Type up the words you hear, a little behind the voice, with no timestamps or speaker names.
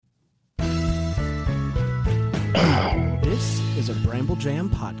is a Bramble Jam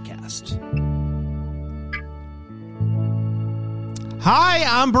podcast. Hi,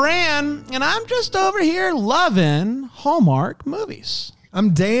 I'm Bran, and I'm just over here loving Hallmark movies.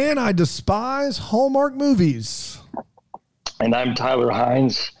 I'm Dan. I despise Hallmark movies. And I'm Tyler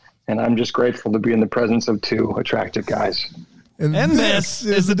Hynes, and I'm just grateful to be in the presence of two attractive guys. And this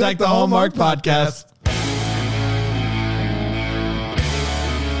is the Deck the Hallmark podcast.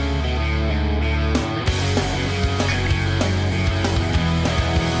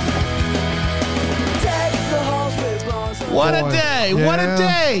 What a day. Yeah. What a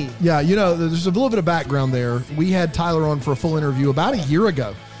day. Yeah, you know, there's a little bit of background there. We had Tyler on for a full interview about a year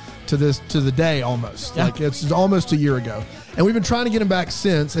ago to the day almost. Yeah. Like it's almost a year ago. And we've been trying to get him back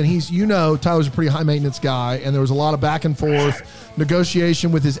since. And he's, Tyler's a pretty high maintenance guy. And there was a lot of back and forth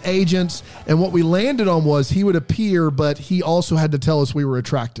negotiation with his agents. And what we landed on was he would appear, but he also had to tell us we were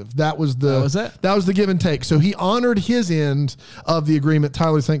attractive. That was the give and take. So he honored his end of the agreement.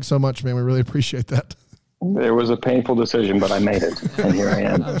 Tyler, thanks so much, man. We really appreciate that. It was a painful decision, but I made it, and here I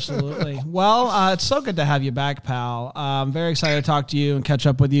am. Absolutely. Well, it's so good to have you back, pal. I'm very excited to talk to you and catch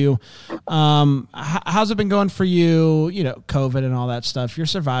up with you. How's it been going for you? You know, COVID and all that stuff. You're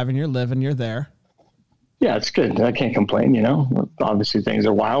surviving, you're living, you're there. Yeah, it's good. I can't complain, Obviously, things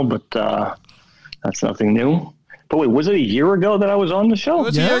are wild, but that's nothing new. But wait, was it a year ago that I was on the show? It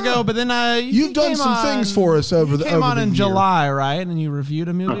was a year ago, but then you've done some things for us over the year. You came on in July, right? And you reviewed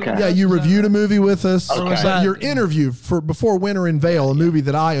a movie. Okay. Yeah, you reviewed a movie with us. Okay. Or was that your interview for Before Winter in Vale, a movie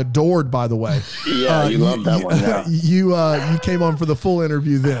that I adored, by the way. Yeah, you love that one. Yeah. You came on for the full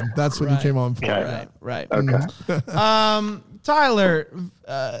interview then. That's what you came on for. Okay. Right. Okay. Tyler,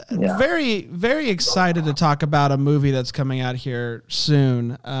 very, very excited to talk about a movie that's coming out here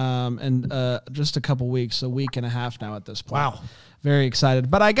soon, in just a couple weeks, a week and a half now at this point. Wow. Very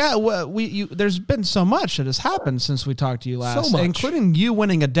excited. But I got there's been so much that has happened since we talked to you last, including you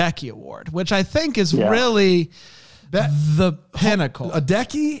winning a Decky Award, which I think is really the pinnacle. A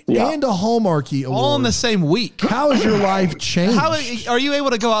Decky and a Hallmarky Award. All in the same week. How has your life changed? Are you able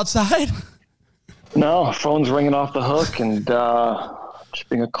to go outside? No, phone's ringing off the hook, and just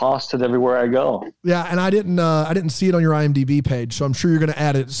being accosted everywhere I go. Yeah, and I didn't see it on your IMDb page, so I'm sure you're going to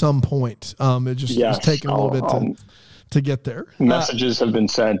add it at some point. It's taking a little bit to get there. Messages have been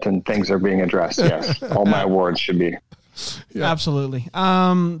sent, and things are being addressed. Yes, all my awards should be. Yeah. Absolutely.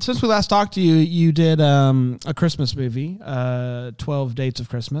 Since we last talked to you, you did a Christmas movie, 12 Dates of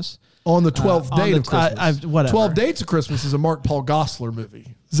Christmas. On the 12th date of Christmas. Whatever. 12 Dates of Christmas is a Mark Paul Gosselaar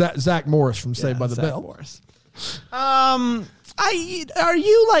movie. Zach Morris from Saved by the Zach Bell. Morris. Are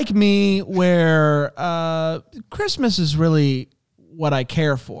you like me where Christmas is really what I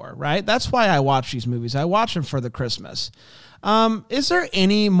care for, right? That's why I watch these movies. I watch them for the Christmas. Is there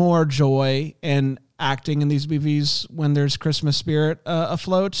any more joy in acting in these movies when there's Christmas spirit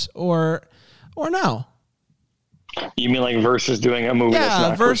afloat, or no? You mean like versus doing a movie? That's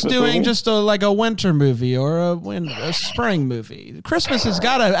not versus doing movie? Just a winter movie or a spring movie. Christmas has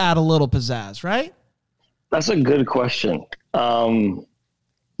got to add a little pizzazz, right? That's a good question.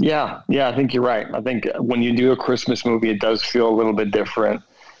 Yeah, I think you're right. I think when you do a Christmas movie, it does feel a little bit different.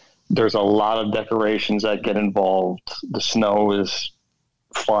 There's a lot of decorations that get involved. The snow is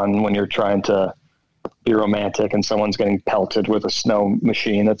fun when you're trying to be romantic and someone's getting pelted with a snow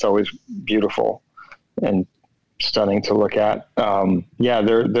machine. That's always beautiful and stunning to look at.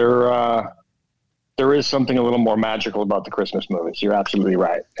 There is something a little more magical about the Christmas movies. You're absolutely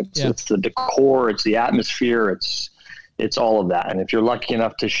right. It's the decor, it's the atmosphere, it's all of that. And if you're lucky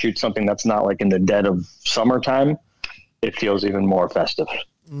enough to shoot something that's not like in the dead of summertime, it feels even more festive.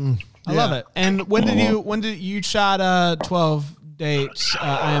 I love it. And when did you shot 12 Dates?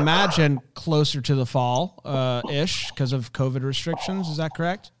 I imagine closer to the fall ish because of COVID restrictions. Is that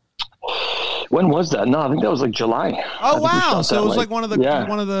correct? When was that? No, I think that was like July. Oh wow! So it was like one of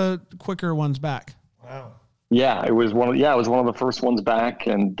the quicker ones back. Wow. Yeah, it was one of the first ones back,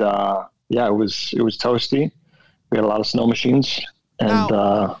 and it was toasty. We had a lot of snow machines,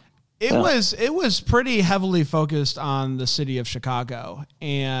 and it was pretty heavily focused on the city of Chicago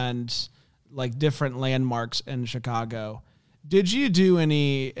and like different landmarks in Chicago. Did you do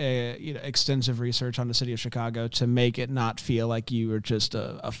any extensive research on the city of Chicago to make it not feel like you were just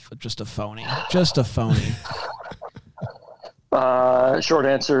a phony? Just a phony. Short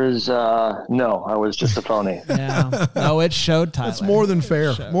answer is no. I was just a phony. Yeah. No, it showed, Tyler. That's more than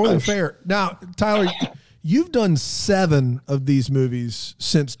fair. More than fair. Now, Tyler, you've done 7 of these movies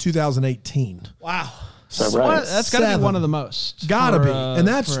since 2018. Wow. That's got to be one of the most. Gotta be. And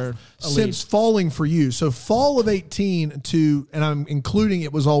that's since Falling for You. So fall of 18 and I'm including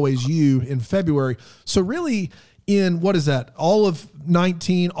It Was Always You in February. So really in, what is that? All of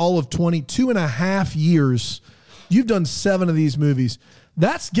 19, all of 20, 2.5 years. You've done 7 of these movies.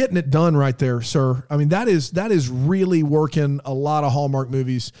 That's getting it done right there, sir. I mean, that is really working a lot of Hallmark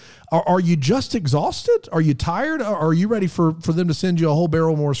movies. Are you just exhausted? Are you tired? Or are you ready for them to send you a whole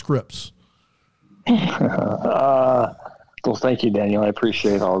barrel more scripts? Well, thank you, Daniel. I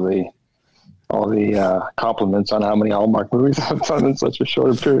appreciate all the compliments on how many Hallmark movies I've done in such a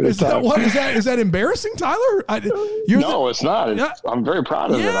short period of time. Is that embarrassing, Tyler? No, it's not. I'm very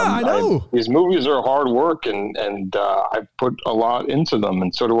proud of it. I know. These movies are hard work, and I've put a lot into them,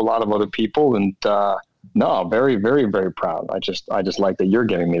 and so do a lot of other people. And no, very, very, very proud. I just like that you're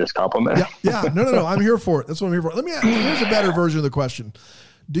giving me this compliment. Yeah. No. I'm here for it. That's what I'm here for. Let me ask you, here's a better version of the question.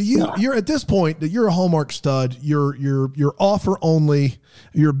 You're at this point that you're a Hallmark stud. You're offer only.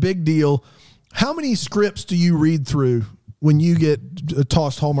 You're a big deal. How many scripts do you read through when you get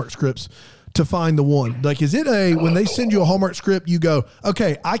tossed Hallmark scripts to find the one? Like, is it when they send you a Hallmark script, you go,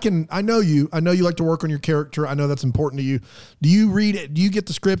 okay, I know you like to work on your character. I know that's important to you. Do you read it? Do you get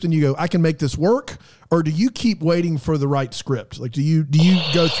the script and you go, I can make this work? Or do you keep waiting for the right script? Like, do you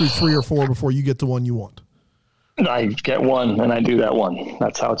go through 3 or 4 before you get the one you want? I get one and I do that one.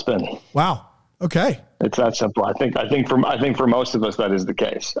 That's how it's been. Wow. Okay. It's that simple. I think for most of us, that is the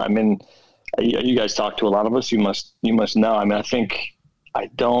case. I mean, you guys talk to a lot of us. You must know. I mean, I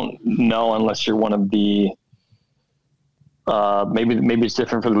don't know unless you're one of the, maybe it's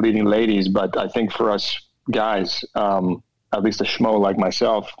different for the leading ladies, but I think for us guys, at least a schmo like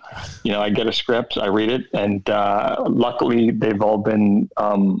myself, I get a script, I read it, and luckily they've all been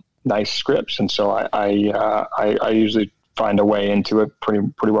nice scripts, and so I usually find a way into it pretty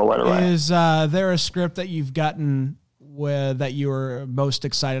well right away. Is there a script that you've gotten that you were most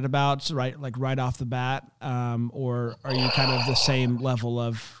excited about, right off the bat, or are you kind of the same level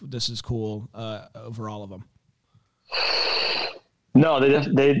of this is cool over all of them? No,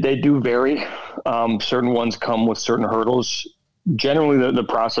 they do vary. Certain ones come with certain hurdles. Generally, the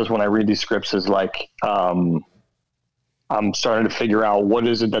process when I read these scripts is like I'm starting to figure out what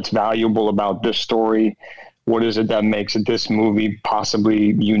is it that's valuable about this story, what is it that makes this movie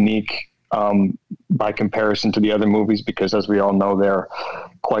possibly unique by comparison to the other movies, because as we all know, they're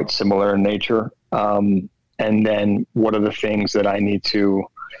quite similar in nature. And then what are the things that I need to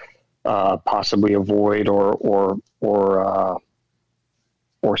possibly avoid or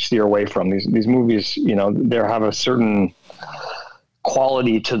steer away from? These movies, they have a certain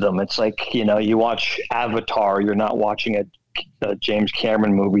quality to them. It's like, you watch Avatar, you're not watching a James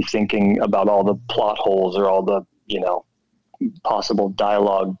Cameron movie thinking about all the plot holes or all the, possible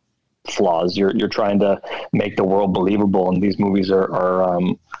dialogue flaws. You're trying to make the world believable, and these movies are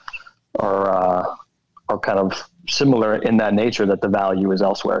kind of similar in that nature, that the value is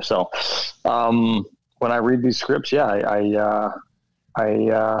elsewhere. So when I read these scripts, I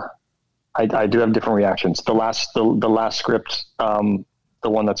do have different reactions. The last script, the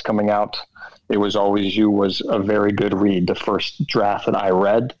one that's coming out, It Was Always You, was a very good read. The first draft that I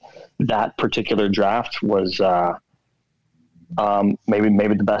read, that particular draft was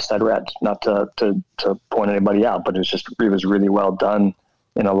maybe the best I'd read. Not to point anybody out, but it was really well done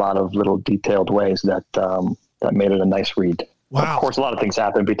in a lot of little detailed ways that made it a nice read. Wow. Of course, a lot of things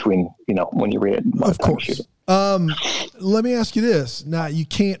happen between, when you read it. Of course. Let me ask you this. Now, you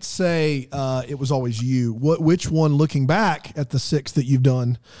can't say It Was Always You. Which one, looking back at the 6 that you've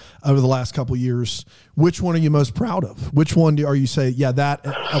done over the last couple of years, which one are you most proud of? Which one are you say, yeah, that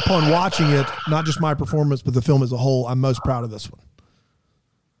upon watching it, not just my performance, but the film as a whole, I'm most proud of this one?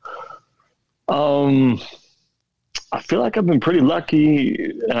 I feel like I've been pretty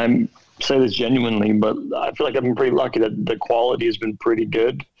lucky, and I say this genuinely, but I feel like I've been pretty lucky that the quality has been pretty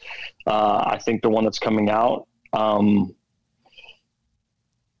good. I think the one that's coming out, me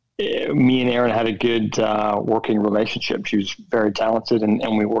and Erin had a good working relationship. She was very talented,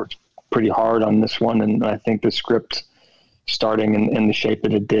 and we worked pretty hard on this one. And I think the script starting in the shape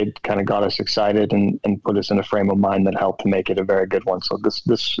that it did kind of got us excited and put us in a frame of mind that helped to make it a very good one. So this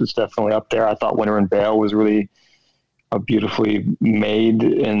is definitely up there. I thought Winter in Vale was really beautifully made,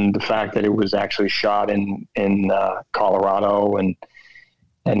 and the fact that it was actually shot in Colorado and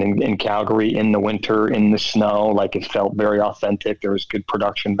in Calgary in the winter, in the snow, like it felt very authentic. There was good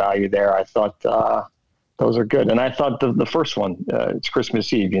production value there. I thought those are good. And I thought the first one, It's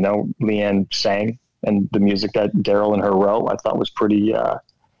Christmas Eve, Leanne sang, and the music that Daryl and her wrote, I thought was pretty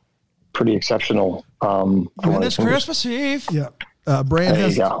exceptional. It's Christmas Eve. Yeah. Brand There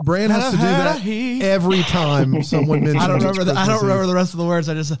has you go. to do that every time someone mentions. I don't remember it's I don't Christmas remember Eve. the rest of the words.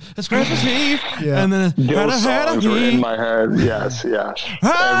 I just it's Christmas Eve, Yeah. and then Those songs were in my head. Yes. Every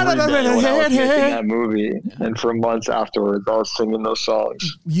day when I was making that movie, and for months afterwards, I was singing those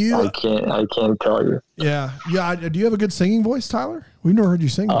songs. I can't tell you. Yeah. Do you have a good singing voice, Tyler? We've never heard you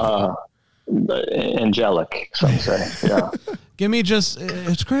sing before. Angelic, some say. Yeah. Give me just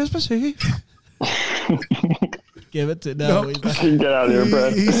it's Christmas Eve. Give it to no. Get out of here,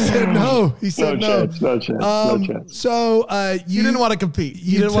 Brad. He said no. He said no. No chance. So You didn't want to compete.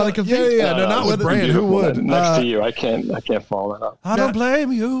 You didn't want to compete. Yeah. No, not with Brand. Who would? Next to you, I can't follow that up. I don't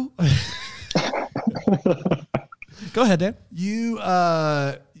blame you. Go ahead, Dan.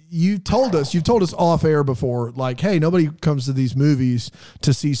 You've told us off air before, like, hey, nobody comes to these movies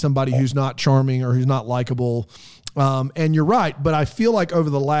to see somebody who's not charming or who's not likable. And you're right, but I feel like over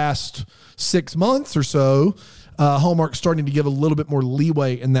the last 6 months or so, Hallmark's starting to give a little bit more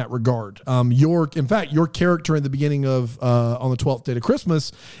leeway in that regard. Your character in the beginning of On the 12th Day to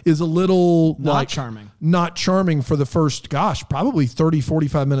Christmas is a little not charming for the first, probably 30,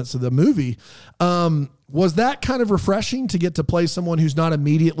 45 minutes of the movie. Was that kind of refreshing to get to play someone who's not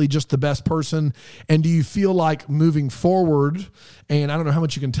immediately just the best person? And do you feel like moving forward, and I don't know how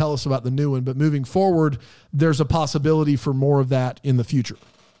much you can tell us about the new one, but moving forward, there's a possibility for more of that in the future?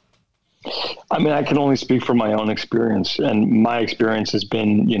 I mean, I can only speak from my own experience, and my experience has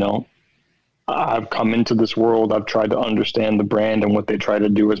been, I've come into this world. I've tried to understand the brand and what they try to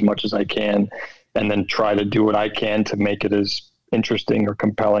do as much as I can, and then try to do what I can to make it as interesting or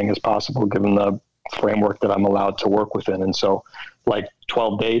compelling as possible, given the framework that I'm allowed to work within. And so, like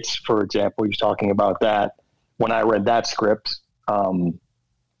 12 Dates, for example, you're talking about that. When I read that script, I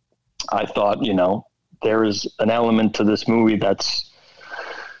thought, there is an element to this movie that's,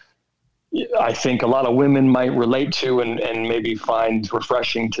 I think a lot of women might relate to and maybe find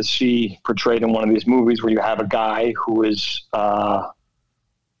refreshing to see portrayed in one of these movies, where you have a guy who is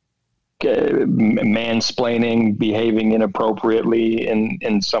mansplaining, behaving inappropriately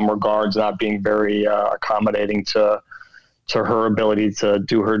in some regards, not being very accommodating to her ability to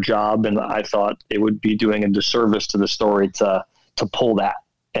do her job. And I thought it would be doing a disservice to the story to pull that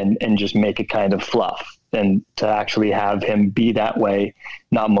and just make it kind of fluff, and to actually have him be that way,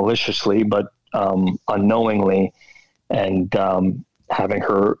 not maliciously, but unknowingly, and having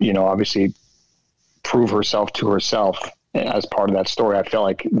her, obviously prove herself to herself as part of that story. I felt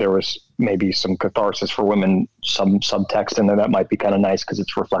like there was maybe some catharsis for women, some subtext in there that might be kind of nice because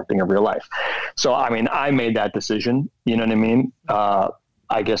it's reflecting of real life. So, I mean, I made that decision, you know what I mean?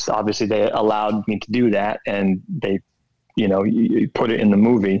 I guess obviously they allowed me to do that, and they, you put it in the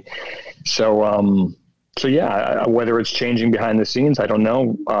movie. So yeah, whether it's changing behind the scenes, I don't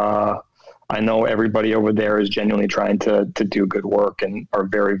know. I know everybody over there is genuinely trying to do good work and are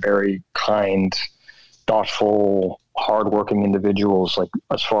very, very kind, thoughtful, hardworking individuals, like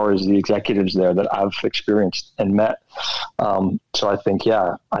as far as the executives there that I've experienced and met. So I think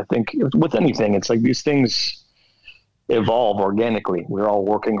with anything, it's like these things evolve organically. We're all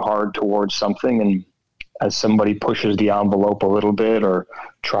working hard towards something, and as somebody pushes the envelope a little bit or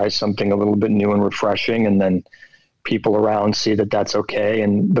tries something a little bit new and refreshing, and then people around see that that's okay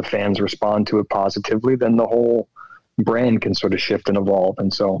and the fans respond to it positively, then the whole brand can sort of shift and evolve.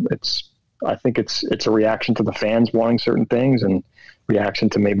 And so I think it's a reaction to the fans wanting certain things, and reaction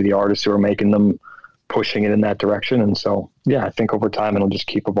to maybe the artists who are making them, pushing it in that direction. And so, yeah, I think over time it'll just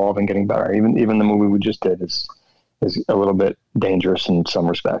keep evolving, getting better. Even the movie we just did is a little bit dangerous in some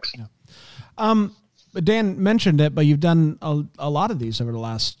respects. Yeah. Dan mentioned it, but you've done a lot of these over the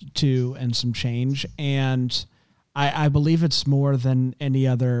last 2 and some change, and I believe it's more than any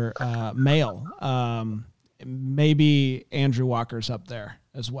other male. Maybe Andrew Walker's up there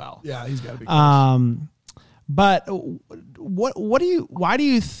as well. Yeah, he's got to be. But why do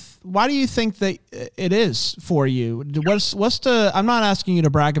you think that it is for you? What's the? I'm not asking you to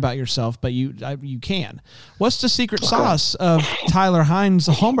brag about yourself, but you can. What's the secret sauce of Tyler Hynes'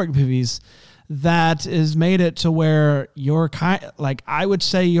 Hallmark movies that has made it to where you're I would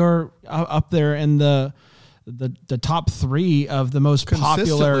say you're up there in the top 3 of the most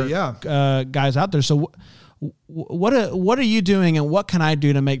popular guys out there. So what are you doing, and what can I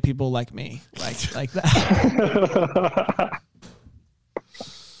do to make people like me like that?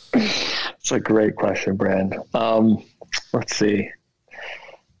 It's a great question, Brand. Let's see.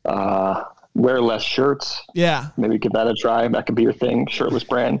 wear less shirts. Yeah. Maybe give that a try. That could be your thing. Shirtless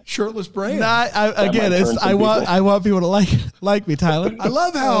brand. Shirtless brand. No, I want people to like me, Tyler. I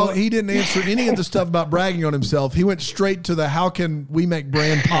love how he didn't answer any of the stuff about bragging on himself. He went straight to the how can we make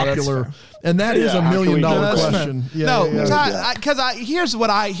brand popular, and that is $1 million question. Because here's what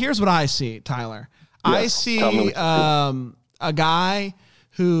I see, Tyler. Yeah, I see a guy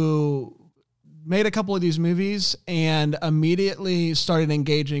who made a couple of these movies and immediately started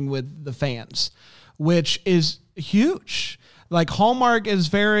engaging with the fans, which is huge. Like Hallmark is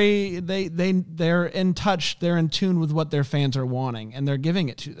they're in touch, they're in tune with what their fans are wanting, and they're giving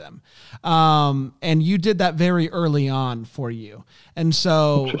it to them. And you did that very early on for you. And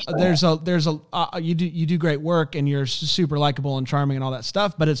so you do great work, and you're super likable and charming and all that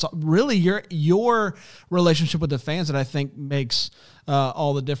stuff, but it's really your relationship with the fans that I think makes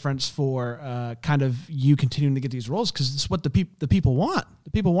all the difference for kind of you continuing to get these roles, because it's what the people want.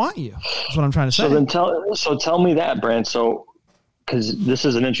 The people want you. That's what I'm trying to say. So tell me that, Brand. So, because this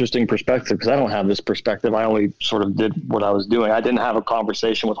is an interesting perspective, because I don't have this perspective. I only sort of did what I was doing. I didn't have a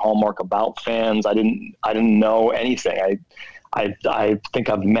conversation with Hallmark about fans. I didn't know anything. I think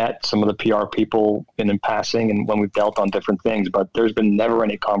I've met some of the PR people in passing and when we've dealt on different things, but there's been never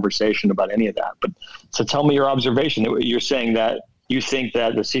any conversation about any of that. But so tell me your observation. You're saying that you think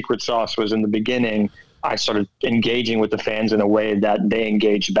that the secret sauce was in the beginning. I started engaging with the fans in a way that they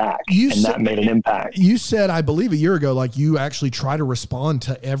engaged back, that made an impact. You said, I believe a year ago, like you actually try to respond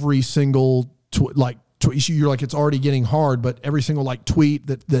to every single you're like, it's already getting hard, but every single like tweet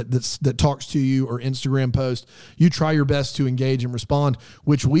that talks to you or Instagram post, you try your best to engage and respond,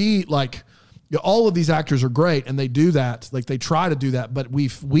 which we like. All of these actors are great and they do that. Like they try to do that, but we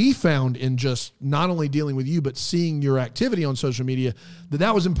found in just not only dealing with you, but seeing your activity on social media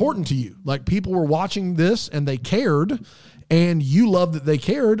that was important to you. Like people were watching this and they cared, and you loved that they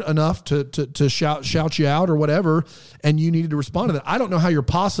cared enough to shout you out or whatever. And you needed to respond to that. I don't know how you're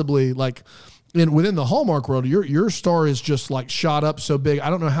possibly like within the Hallmark world, your star is just like shot up so big. I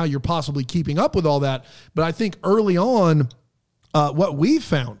don't know how you're possibly keeping up with all that, but I think early on, what we've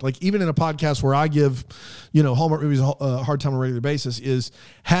found, like even in a podcast where I give, Hallmark movies a hard time on a regular basis, is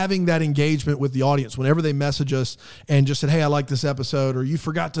having that engagement with the audience. Whenever they message us and just said, hey, I like this episode, or you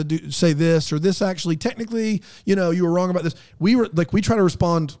forgot to say this, or this actually technically, you were wrong about this. We try to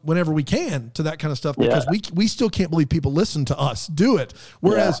respond whenever we can to that kind of stuff, because we still can't believe people listen to us do it.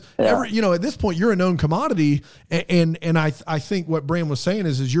 Whereas at this point you're a known commodity. And I think what Bram was saying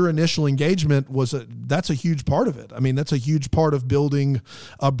is your initial engagement that's a huge part of it. I mean, that's a huge part of building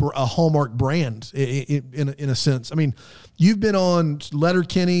a Hallmark brand in a sense. I mean, you've been on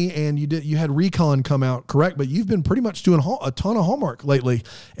Letterkenny and you had Recon come out, correct? But you've been pretty much doing a ton of Hallmark lately.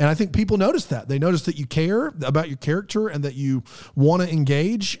 And I think people notice that. They notice that you care about your character and that you want to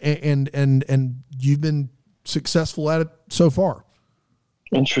engage, and you've been successful at it so far.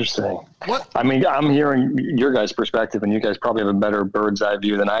 Interesting. What? I mean, I'm hearing your guys' perspective, and you guys probably have a better bird's eye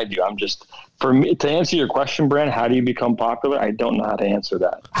view than I do. For me, to answer your question, Brent, how do you become popular? I don't know how to answer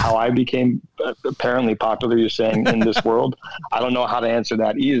that. How I became apparently popular, you're saying, in this world, I don't know how to answer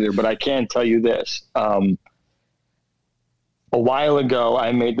that either, but I can tell you this. A while ago,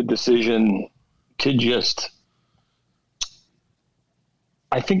 I made the decision to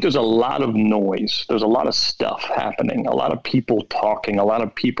I think there's a lot of noise. There's a lot of stuff happening, a lot of people talking, a lot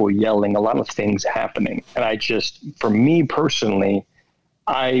of people yelling, a lot of things happening. And for me personally,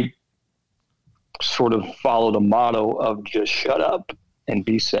 I sort of followed a motto of just shut up and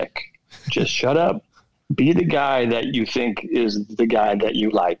be sick. Just shut up. Be the guy that you think is the guy that you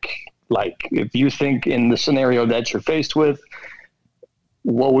like. Like if you think in the scenario that you're faced with,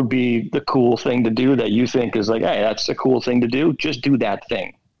 what would be the cool thing to do that you think is like, hey, that's the cool thing to do. Just do that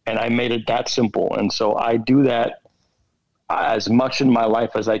thing. And I made it that simple. And so I do that as much in my life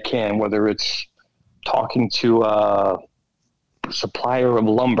as I can, whether it's talking to a supplier of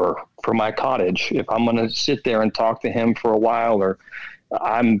lumber for my cottage. If I'm going to sit there and talk to him for a while, or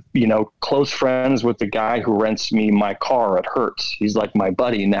I'm, close friends with the guy who rents me my car at Hertz. He's like my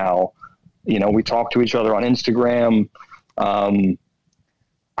buddy now. We talk to each other on Instagram.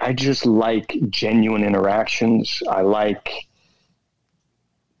 I just like genuine interactions. I like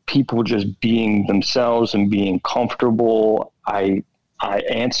people just being themselves and being comfortable. I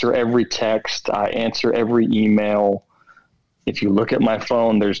answer every text. I answer every email. If you look at my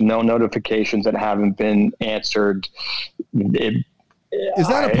phone, there's no notifications that haven't been answered. Is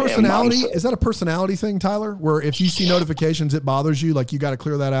that a personality? Is that a personality thing, Tyler? Where if you see notifications, it bothers you? Like you got to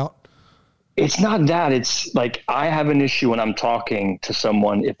clear that out? It's not that. It's like I have an issue when I'm talking to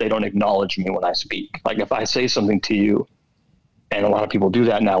someone if they don't acknowledge me when I speak. Like if I say something to you And a lot of people do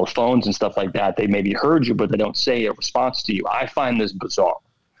that now with phones and stuff like that. They maybe heard you, but they don't say a response to you. I find this bizarre.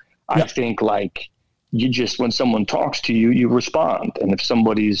 I think like you just, when someone talks to you, you respond. And if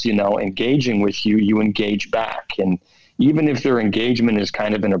somebody's, engaging with you, you engage back. And even if their engagement is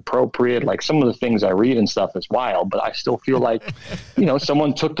kind of inappropriate, like some of the things I read and stuff is wild, but I still feel like,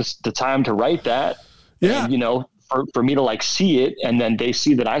 someone took the time to write that. Yeah. And, for me to like see it, and then they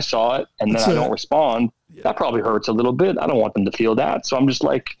see that I saw it and then I don't respond, that probably hurts a little bit. I don't want them to feel that. So I'm just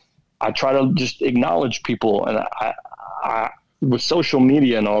like, I try to just acknowledge people. And I with social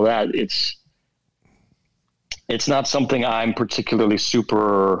media and all that, it's not something I'm particularly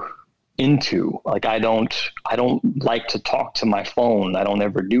super into. Like I don't like to talk to my phone. I don't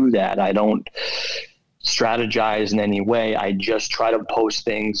ever do that. I don't strategize in any way. I just try to post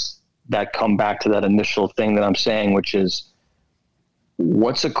things that come back to that initial thing that I'm saying, which is,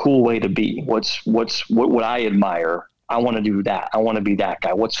 what's a cool way to be? What would I admire? I want to do that. I want to be that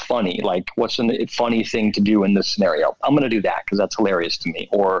guy. What's funny? Like, what's a funny thing to do in this scenario? I'm going to do that because that's hilarious to me,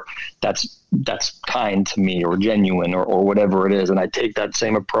 or that's kind to me, or genuine, or whatever it is. And I take that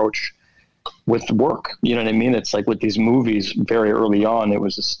same approach with work. You know what I mean? It's like with these movies very early on, it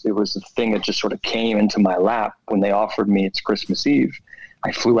was a thing that just sort of came into my lap when they offered me It's Christmas Eve.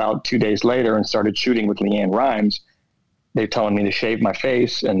 I flew out 2 days later and started shooting with Leanne Rimes. They're telling me to shave my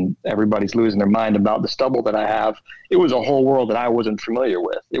face, and everybody's losing their mind about the stubble that I have. It was a whole world that I wasn't familiar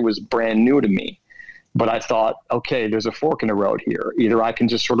with. It was brand new to me. But I thought, okay, there's a fork in the road here. Either I can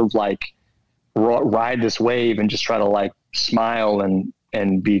just sort of like ride this wave and just try to like smile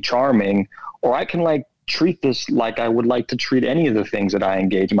and be charming, or I can like treat this like I would like to treat any of the things that I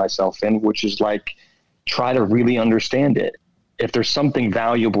engage myself in, which is like try to really understand it. If there's something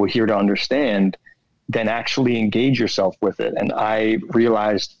valuable here to understand, then actually engage yourself with it. And I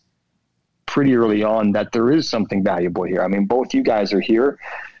realized pretty early on that there is something valuable here. I mean, both you guys are here,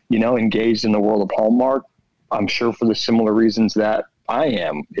 engaged in the world of Hallmark, I'm sure for the similar reasons that I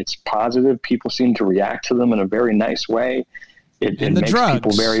am. It's positive. People seem to react to them in a very nice way. It makes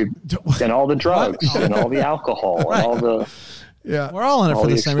drugs. People and all the drugs and all the alcohol and all the... Yeah, we're all in it for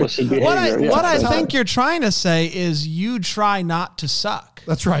the same reason. What I Yeah. think you're trying to say is you try not to suck.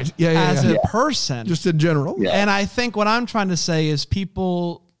 That's right. Yeah, as a person, just in general. Yeah. And I think what I'm trying to say is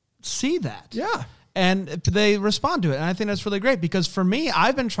people see that. Yeah. And they respond to it. And I think that's really great, because for me,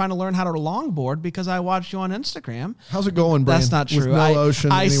 I've been trying to learn how to longboard because I watched you on Instagram. How's it going, Brian? That's not true. With no ocean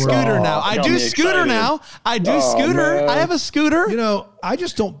I anywhere. scooter now. I do scooter now. I do scooter. Man. I have a scooter. I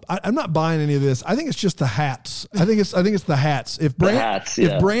just don't. I'm not buying any of this. I think it's just the hats. I think it's the hats. If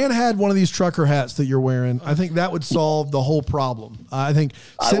Bran had one of these trucker hats that you're wearing, I think that would solve the whole problem. I think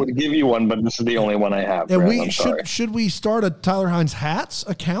I would give you one, but this is the only one I have. And Brad, should we start a Tyler Hynes hats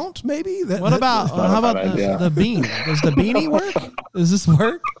account? Maybe. How about the bean? Does the beanie work? Does this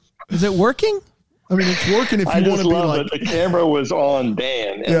work? Is it working? I mean, it's working if you want to be like. The camera was on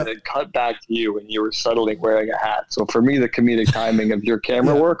Dan, and it cut back to you, and you were subtly wearing a hat. So for me, the comedic timing of your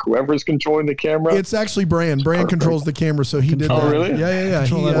camera work, whoever's controlling the camera, it's actually Bran. Bran controls the camera, so he did. Oh, that. really? Yeah.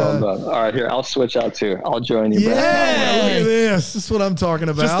 Well done. All right, here, I'll switch out too. I'll join you. Yeah, Brad. look at this. This is what I'm talking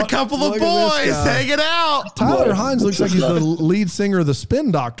about. Just a couple of boys hanging out. Tyler Hynes looks like he's the lead singer of the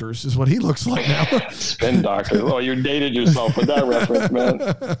Spin Doctors, is what he looks like now. Spin Doctors. Oh, you dated yourself with that reference, man.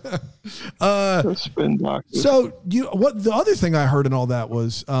 Spin Doctors. So the other thing I heard in all that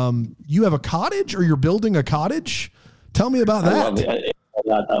was you have a cottage, or you're building a cottage. Tell me about that.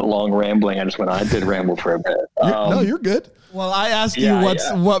 Not that long rambling. I did ramble for a bit. No, you're good. Well, I asked you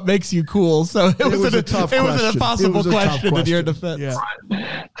what makes you cool, so it was an impossible question in your defense. Yeah.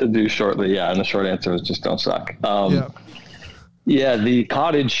 To do shortly, and the short answer was just don't suck. The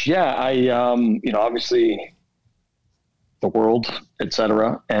cottage. I obviously the world,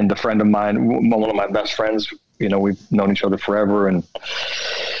 etc. And a friend of mine, one of my best friends, we've known each other forever, and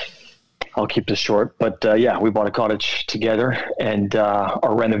I'll keep this short, but we bought a cottage together and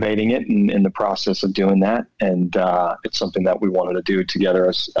are renovating it and in the process of doing that. And it's something that we wanted to do together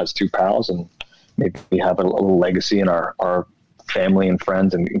as two pals, and maybe have a little legacy in our family and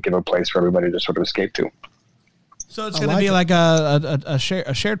friends, and give a place for everybody to sort of escape to. So it's going to be like a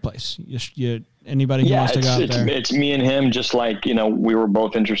shared place. Anybody who wants to go out there. It's me and him, just like, we were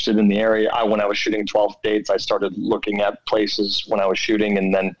both interested in the area. When I was shooting 12 Dates, I started looking at places when I was shooting,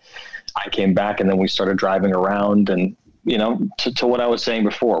 and then I came back, and then we started driving around, and, to what I was saying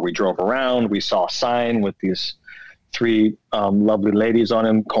before, we drove around, we saw a sign with these three lovely ladies on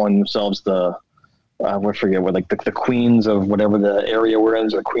him calling themselves the queens of whatever the area we're in,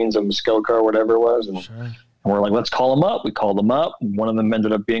 the queens of Muskoka or whatever it was. And And we're like, let's call them up. We called them up. One of them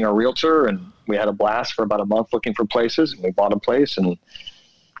ended up being our realtor, and we had a blast for about a month looking for places. And we bought a place, and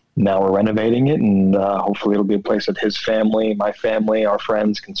now we're renovating it. And hopefully it'll be a place that his family, my family, our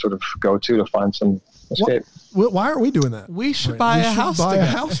friends can sort of go to find some escape. Why aren't we doing that? We should buy a house buy together.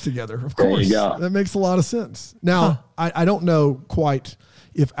 a house together. Of There course. you go. That makes a lot of sense. Now, I don't know quite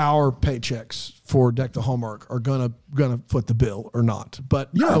if our paychecks for Deck the Hallmark are gonna foot the bill or not. But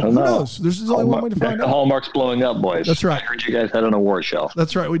who knows? There's only one way to find The out. Hallmark's blowing up, boys. That's right. I heard you guys had an award show.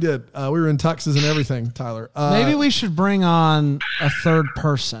 That's right, we did. We were in tuxes and everything, Tyler. Maybe we should bring on a third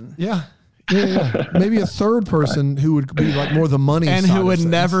person. Yeah. Maybe a third person who would be like more the money And side who of would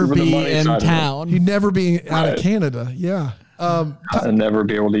things. never For the be money in side of it. town. He'd never be out of Right. Canada. Yeah. I'll never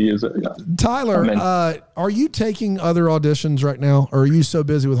be able to use it. Yeah. Tyler, are you taking other auditions right now, or are you so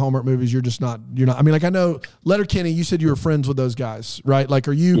busy with Hallmark movies you're not? I mean, like I know Letterkenny, you said you were friends with those guys, right? Like,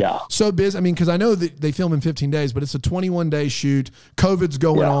 are you so busy? I mean, because I know that they film in 15 days, but it's a 21-day shoot. COVID's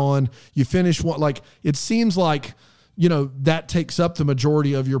going on. You finish one. Like, it seems like that takes up the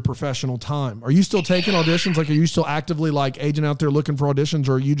majority of your professional time. Are you still taking auditions? Like, are you still actively like agent out there looking for auditions,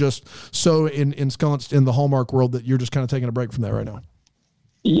 or are you just so ensconced in the Hallmark world that you're just kind of taking a break from that right now?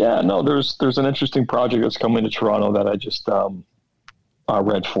 Yeah, no, there's an interesting project that's coming to Toronto that I just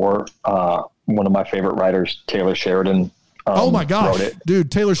read for one of my favorite writers, Taylor Sheridan. Oh my gosh, wrote it. dude!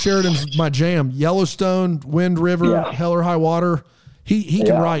 Taylor Sheridan's my jam. Yellowstone, Wind River, Hell or High Water. He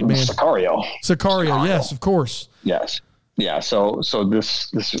can write, man. Sicario, yes, of course. Yes, yeah. So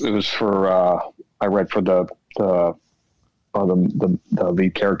this it was for I read for the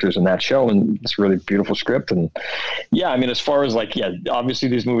lead characters in that show, and it's a really beautiful script. And I mean, as far as obviously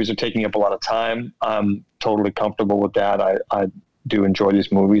these movies are taking up a lot of time. I'm totally comfortable with that. I do enjoy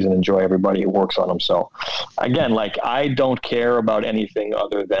these movies and enjoy everybody who works on them. So again, I don't care about anything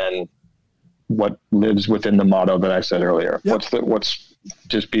other than what lives within the motto that I said earlier. Yep. What's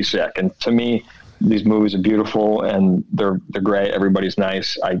just be sick. And to me, these movies are beautiful and they're great. Everybody's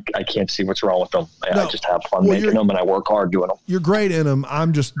nice. I can't see what's wrong with them. I just have fun making them, and I work hard doing them. You're great in them.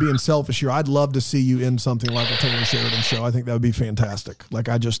 I'm just being selfish here. I'd love to see you in something like a Taylor Sheridan show. I think that would be fantastic.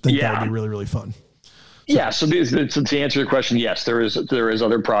 I just think that would be really, really fun. So to answer your question, yes, there is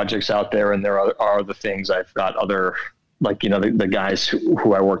other projects out there, and there are other things. I've got other, the guys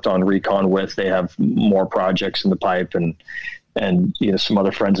who I worked on Recon with, they have more projects in the pipe, and some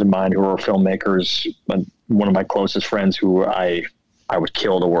other friends of mine who are filmmakers. One of my closest friends who I would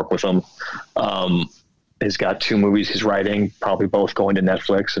kill to work with him, has got 2 movies he's writing, probably both going to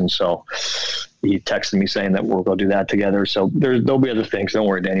Netflix. And so he texted me saying that we'll go do that together. So there'll be other things. Don't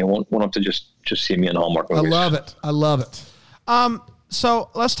worry, Danny. Won't have to just see me in Hallmark movies. I love it. So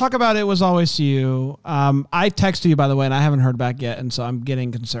let's talk about It Was Always You. I texted you, by the way, and I haven't heard back yet. And so I'm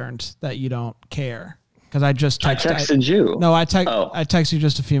getting concerned that you don't care. Because I just texted you. No, I texted you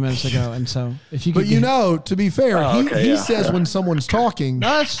just a few minutes ago, and so if you could. But to be fair, he says when someone's talking,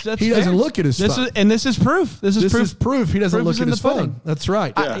 that's he doesn't look at his phone. This is proof. This is proof. He doesn't look at his phone. Pudding. That's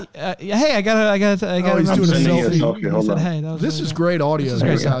right. Hey, I got. He's doing a selfie. He said, "Hey, this is great audio,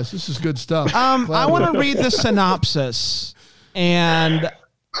 guys. This is good stuff." I want to read the synopsis, and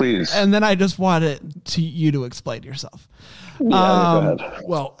please, and then I just want you to explain yourself. Go ahead.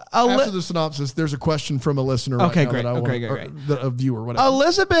 Well, after the synopsis, there's a question from a listener. Okay, right now great. A viewer, whatever.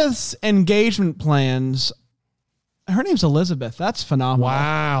 Elizabeth's engagement plans. Her name's Elizabeth. That's phenomenal.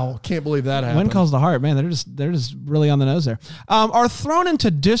 Wow, can't believe that happened. When calls the heart, man. They're just really on the nose there. Are thrown into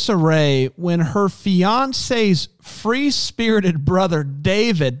disarray when her fiance's free-spirited brother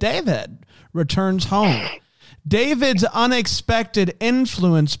David returns home. David's unexpected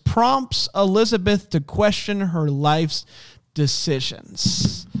influence prompts Elizabeth to question her life's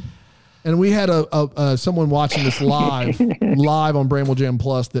decisions. And we had someone watching this live on Bramble Jam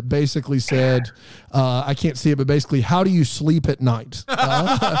Plus that basically said, I can't see it, but basically, how do you sleep at night?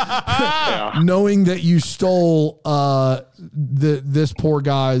 Knowing that you stole this poor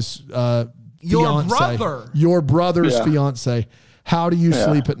guy's fiance. Your brother's fiance. How do you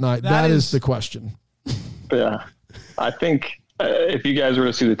sleep at night? That is the question. Yeah. I think if you guys were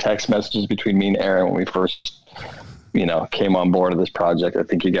to see the text messages between me and Aaron when we first came on board of this project, I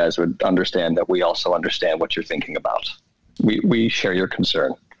think you guys would understand that we also understand what you're thinking about. We share your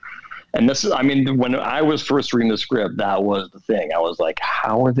concern. And this is, when I was first reading the script, that was the thing. I was like,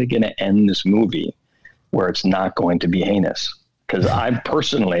 how are they going to end this movie where it's not going to be heinous? Because I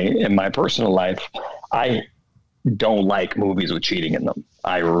personally, in my personal life, I don't like movies with cheating in them.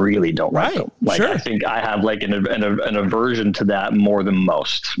 I really don't like them. I think I have an aversion to that more than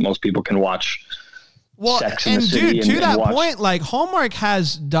most. Most people can watch Sex in the City. To that point, Hallmark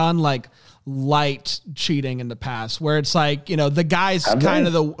has done light cheating in the past, where it's like, the guy's kind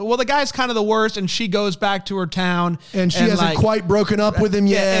of the worst, and she goes back to her town, and she hasn't quite broken up with him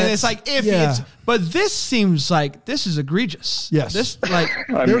yet. And it's like but this seems like this is egregious. Yes, this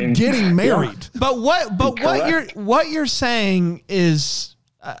they're getting married. Yeah. But what you're saying is,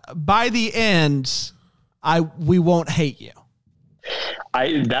 by the end, we won't hate you.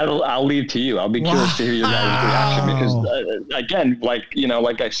 I'll leave to you. I'll be curious to hear your guys' reaction, because again,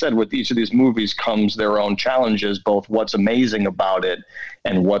 like I said, with each of these movies comes their own challenges, both what's amazing about it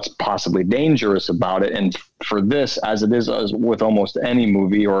and what's possibly dangerous about it. And for this, as it is with almost any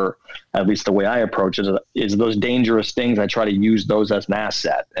movie, or at least the way I approach it, is those dangerous things. I try to use those as an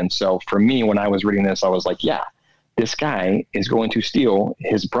asset. And so for me, when I was reading this, I was like, yeah, this guy is going to steal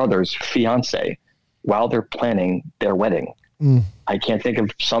his brother's fiance while they're planning their wedding. I can't think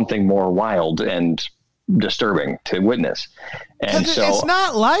of something more wild and disturbing to witness. And so it's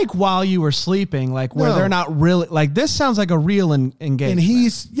not like While You Were Sleeping, where they're not really this sounds like a real engagement. And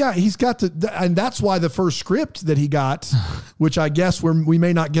he's got to, and that's why the first script that he got, which I guess we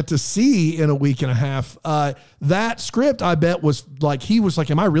may not get to see in a week and a half, that script I bet was he was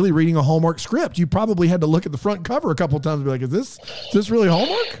like, am I really reading a Hallmark script? You probably had to look at the front cover a couple of times and be like, is this really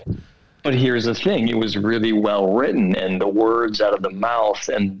Hallmark? But here's the thing. It was really well written, and the words out of the mouth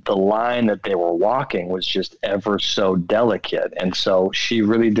and the line that they were walking was just ever so delicate. And so she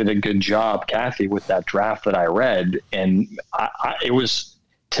really did a good job, Kathy, with that draft that I read. And it was,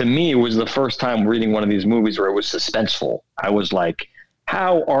 to me, it was the first time reading one of these movies where it was suspenseful. I was like,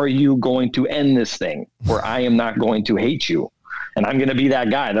 how are you going to end this thing where I am not going to hate you? And I'm going to be that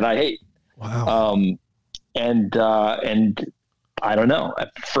guy that I hate. Wow. And I don't know.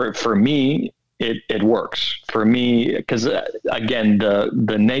 For me, it works for me, because again,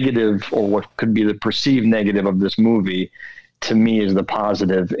 the negative, or what could be the perceived negative of this movie, to me is the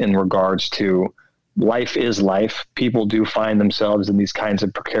positive in regards to life is life. People do find themselves in these kinds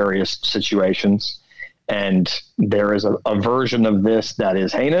of precarious situations, and there is a version of this that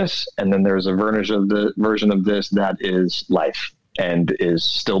is heinous, and then there's a version of this that is life and is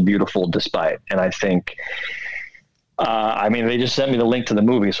still beautiful despite. And I think. They just sent me the link to the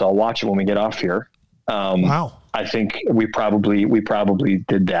movie, so I'll watch it when we get off here. Wow. I think we probably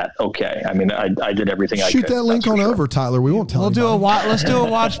did that. Okay. I did everything I could. Shoot that link on over, Tyler. We won't tell you. Let's do a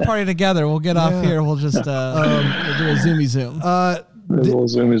watch party together. We'll get off here. We'll just we'll do a zoomy zoom. A little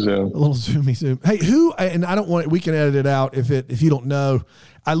zoomy zoom. A little zoomy zoom. Hey, who? And I don't want. We can edit it out if you don't know.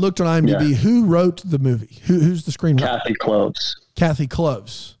 I looked on IMDb. Yeah. Who wrote the movie? Who's the screenwriter? Kathy Cloves. Kathy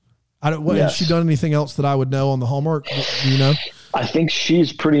Cloves. Has she done anything else that I would know on the Hallmark? Do you know? I think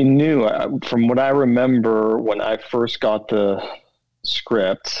she's pretty new. From what I remember when I first got the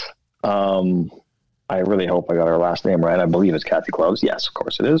script, I really hope I got her last name right. I believe it's Kathy Cloves. Yes, of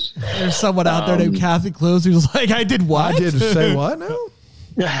course it is. There's someone out there named Kathy Cloves who's like, I did what? I did say what now?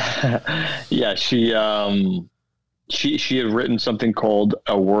 Yeah, she had written something called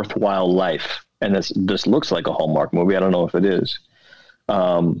A Worthwhile Life. And this looks like a Hallmark movie. I don't know if it is.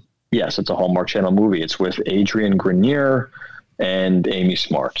 Yes, it's a Hallmark Channel movie. It's with Adrian Grenier and Amy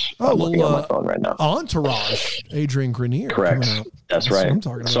Smart. I'm looking at my phone right now. Entourage, Adrian Grenier. Correct. That's right.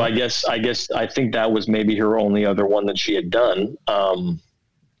 So I think that was maybe her only other one that she had done.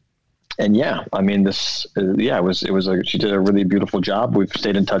 And yeah, she did a really beautiful job. We've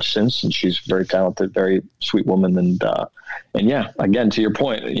stayed in touch since, and she's very talented, very sweet woman. And yeah, again, to your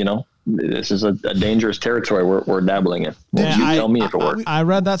point, this is a dangerous territory we're dabbling in. Tell me if it works. I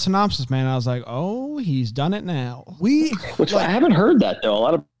read that synopsis, man. I was like, oh, he's done it now. I haven't heard that though. A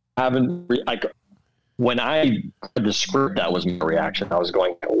lot of haven't. When I read the script, that was my reaction. I was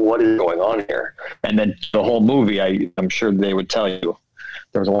going, what is going on here? And then the whole movie, I'm sure they would tell you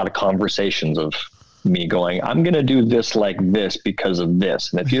there was a lot of conversations of me going, I'm going to do this like this because of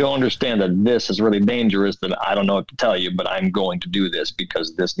this. And if you don't understand that this is really dangerous, then I don't know what to tell you, but I'm going to do this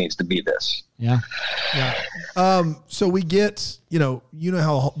because this needs to be this. Yeah. So we get,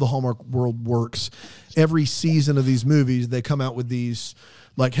 how the Hallmark world works. Every season of these movies, they come out with these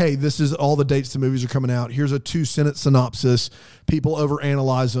like, hey, this is all the dates the movies are coming out. Here's a 2-sentence synopsis. People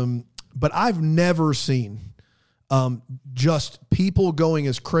overanalyze them. But I've never seen just people going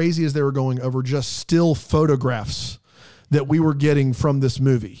as crazy as they were going over just still photographs that we were getting from this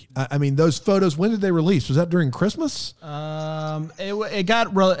movie. I mean, those photos, when did they release? Was that during Christmas? It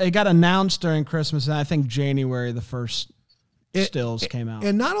got announced during Christmas, and I think January the 1st. stills came out.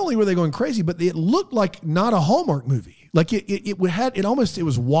 And not only were they going crazy, but it looked like not a Hallmark movie. Like it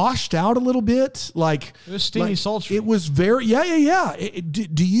was washed out a little bit. Like it was steamy, sultry. It was very, yeah.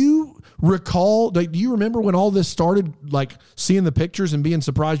 Do you recall, do you remember when all this started, like seeing the pictures and being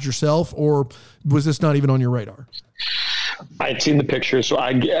surprised yourself, or was this not even on your radar? I had seen the pictures. So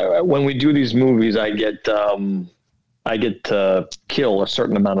when we do these movies, I get to kill a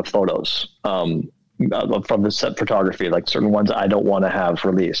certain amount of photos from the set photography, like certain ones I don't want to have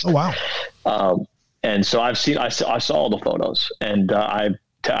released. Oh, wow. And so I saw all the photos, and I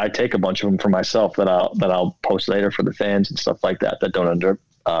take a bunch of them for myself that I'll post later for the fans and stuff like that don't end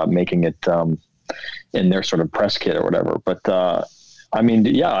up making it in their sort of press kit or whatever. But I mean,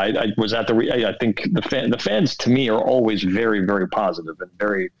 yeah, I was at I think the fans to me are always very, very positive and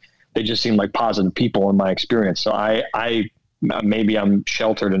they just seem like positive people in my experience. So I maybe I'm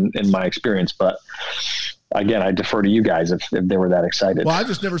sheltered in my experience, but again, I defer to you guys if they were that excited. Well, I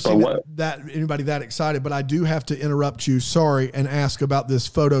just never seen anybody that excited, but I do have to interrupt you, sorry, and ask about this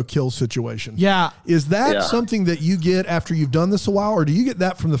photo kill situation. Yeah. Is that something that you get after you've done this a while, or do you get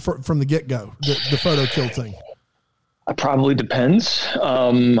that from the get-go, the photo kill thing? It probably depends. I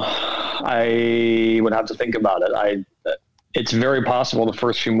would have to think about it. It's very possible the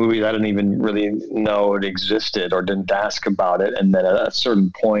first few movies I didn't even really know it existed or didn't ask about it. And then at a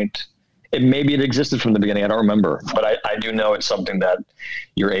certain point, maybe it existed from the beginning. I don't remember, but I do know it's something that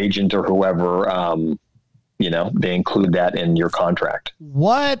your agent or whoever, they include that in your contract.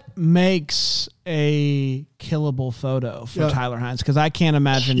 What makes a killable photo for Tyler Hynes? Because I can't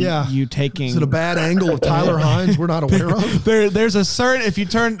imagine you taking. Is it a bad angle of Tyler Hynes we're not aware of? There's a certain, if you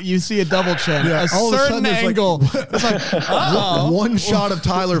turn, you see a double chin. Yeah, a certain angle. It's like one shot of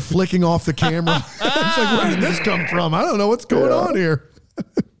Tyler flicking off the camera. It's like, where did this come from? I don't know what's going on here.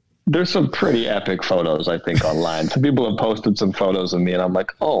 There's some pretty epic photos, I think, online. Some people have posted some photos of me, and I'm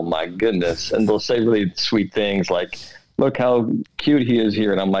like, oh my goodness. And they'll say really sweet things like, look how cute he is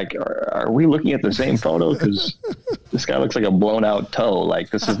here. And I'm like, are we looking at the same photo? Because this guy looks like a blown out toe. Like,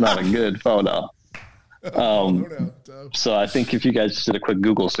 this is not a good photo. So I think if you guys just did a quick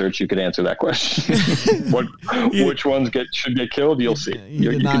Google search, you could answer that question. Which ones should get killed? You'll see.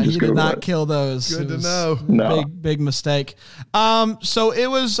 You did not kill those. Good to know. No. Big mistake. So it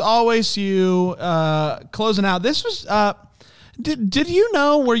was always you closing out. This was. Did you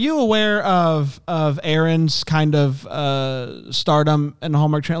know? Were you aware of Erin's kind of stardom and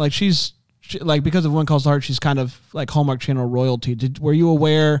Hallmark Channel? Like she's because of When Calls the Heart, she's kind of like Hallmark Channel royalty. Were you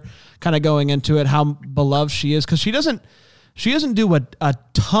aware, kind of going into it, how beloved she is? Because she doesn't do a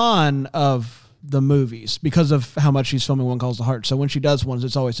ton of the movies because of how much she's filming When Calls the Heart. So when she does ones,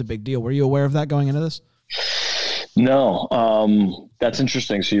 it's always a big deal. Were you aware of that going into this? No, that's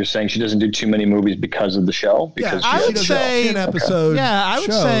interesting. So you're saying she doesn't do too many movies because of the show? Because I would say 10 episodes. Yeah, I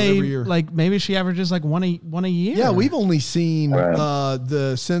would say like maybe she averages like one a year. Yeah, we've only seen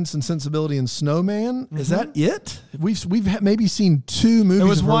the Sense and Sensibility and Snowman. Mm-hmm. Is that it? We've maybe seen 2 movies. There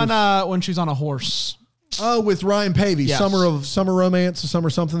was one when she's on a horse. Oh, with Ryan Pavey, yes. Summer Romance, Summer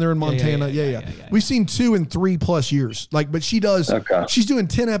something. They're in Montana. Yeah. We've seen 2 in 3+ years. But she does. Okay. She's doing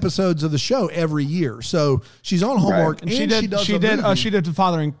 10 episodes of the show every year, so she's on Hallmark. Right. And she did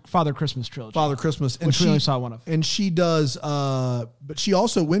the Father Christmas trilogy. Father Christmas, which we only saw one of. And she does. But she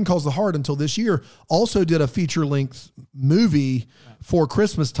also, When Calls the Heart, until this year, also did a feature length movie for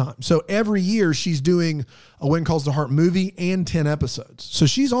Christmas time. So every year she's doing a When Calls the Heart movie and 10 episodes. So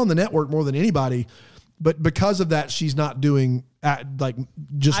she's on the network more than anybody. But because of that, she's not doing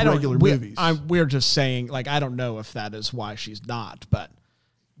regular movies. We're just saying, like, I don't know if that is why she's not, but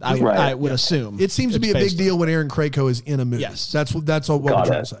I would assume it seems to be a big deal when Erin Krakow is in a movie. Yes, that's what we're trying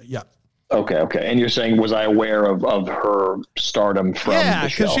to say. Yeah. Okay. And you're saying, was I aware of her stardom from the show? Yeah,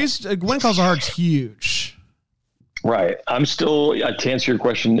 because When Calls the Heart's huge. Right. I'm still, to answer your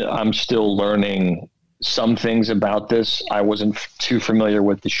question, I'm still learning some things about this. I wasn't too familiar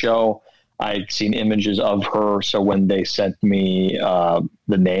with the show. I'd seen images of her, so when they sent me the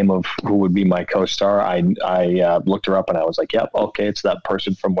name of who would be my co-star, I looked her up and I was like, "Yep, okay, it's that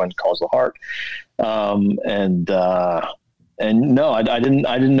person from When Calls the Heart." And no, I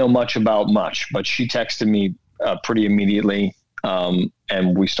didn't know much about much, but she texted me pretty immediately,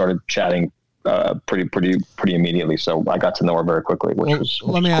 and we started chatting pretty immediately. So I got to know her very quickly.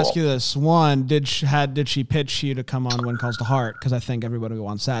 Let me ask you this: 1, did she pitch you to come on When Calls the Heart? Because I think everybody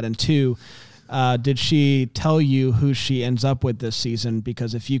wants that. And 2, did she tell you who she ends up with this season?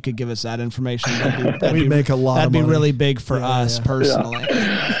 Because if you could give us that information, that'd make a lot. That'd of be money. Really big for us personally.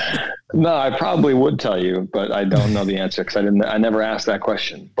 Yeah. No, I probably would tell you, but I don't know the answer because I never asked that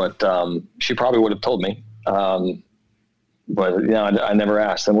question. But she probably would have told me. But yeah, I never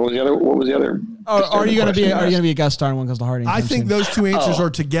asked. And what was the other? Are you going to be a guest star in One Goes to Harding? I think those two answers are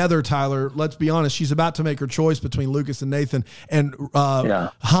together, Tyler. Let's be honest. She's about to make her choice between Lucas and Nathan, and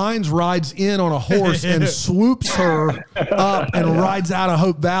Hynes rides in on a horse and swoops her up and rides out of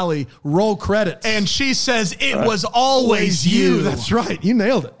Hope Valley. Roll credits, and she says, "It was always you." That's right. You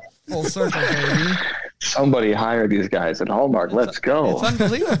nailed it. Full circle, baby. Somebody hired these guys at Hallmark. Let's go. It's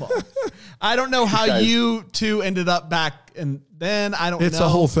unbelievable. I don't know how you two ended up back, and then I don't know. It's a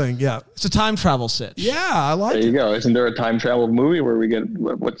whole thing, yeah. It's a time travel sitch. Yeah, I like it. There you go. Isn't there a time travel movie where we get,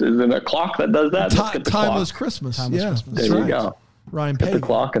 is it a clock that does that? Timeless Christmas. Christmas. There you go. Ryan Get the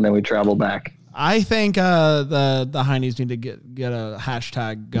clock, and then we travel back. I think the Hynes need to get a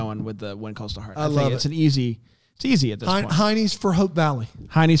hashtag going with the When Coastal Heart. I love it. It's easy at this point. Hynes for Hope Valley.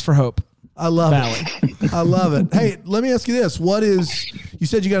 Hynes for Hope. I love it. I love it. Hey, let me ask you this. You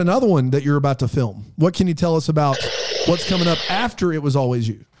said you got another one that you're about to film. What can you tell us about what's coming up after It Was Always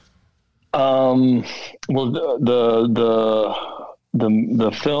You? Well,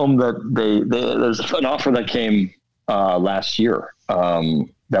 the film that there's an offer that came last year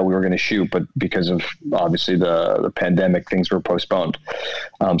that we were going to shoot, but because of obviously the pandemic, things were postponed.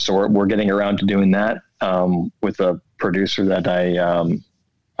 So we're getting around to doing that with a producer that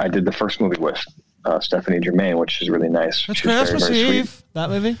I did the first movie with, Stephanie Germain, which is really nice. That's Christmas Eve.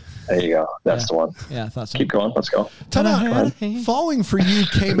 That movie? There you go. That's the one. Yeah, I thought so. Keep going. Let's go. Falling for You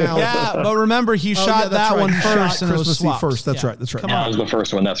came out. Yeah, but remember, he shot that one first, and Christmas it was Eve first. That's right. That's right. Yeah, that was the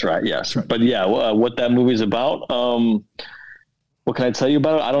first one. That's right. Yes. Right. But yeah, what that movie's about, what can I tell you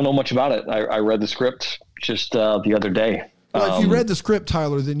about it? I don't know much about it. I read the script just the other day. Well, if you read the script,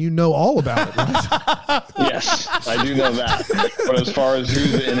 Tyler, then you know all about it, right? Yes, I do know that. But as far as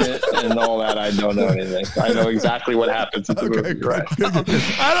who's in it and all that, I don't know anything. I know exactly what happens in the movie. Right.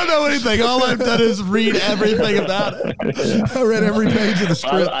 I don't know anything. All I've done is read everything about it. Yeah. I read every page of the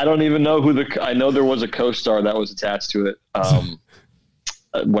script. I don't even know I know there was a co-star that was attached to it.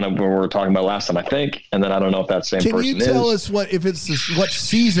 When we were talking about last time, I think, and then I don't know if that same person is. Can you tell us what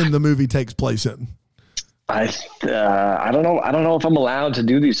season the movie takes place in? I don't know. I don't know if I'm allowed to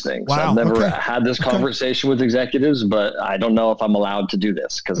do these things. Wow. I've never had this conversation with executives, but I don't know if I'm allowed to do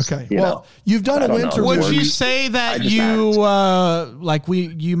this because you've done a winter. Would you say that you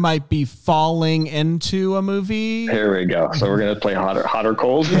might be falling into a movie? Here we go. So we're gonna play hot or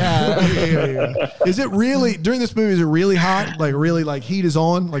cold. Yeah. Is it really during this movie? Is it really hot? Like really, like heat is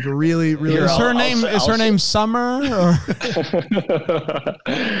on? Like a really. Is her name Summer? Or?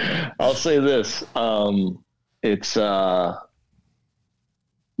 I'll say this. It's the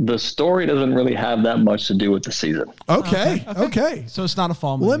story doesn't really have that much to do with the season. Okay. So it's not a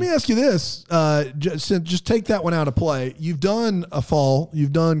fall movie. Well, let me ask you this. Just take that one out of play. You've done a fall,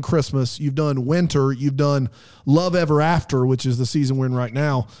 you've done Christmas, you've done winter, you've done Love Ever After, which is the season we're in right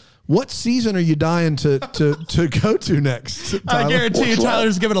now. What season are you dying to go to next, Tyler? I guarantee you,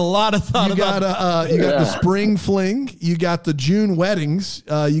 Tyler's given a lot of thought about it. You got the spring fling. You got the June weddings.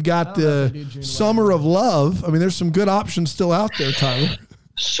 You got the summer of love. I mean, there's some good options still out there, Tyler.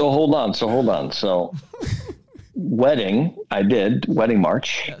 So hold on. So wedding, I did Wedding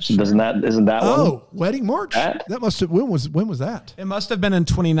March. Yeah, sure. Isn't that one? Oh, Wedding March. That must have. When was that? It must have been in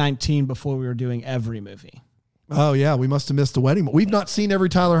 2019 before we were doing every movie. Oh, yeah. We must have missed the wedding. We've not seen every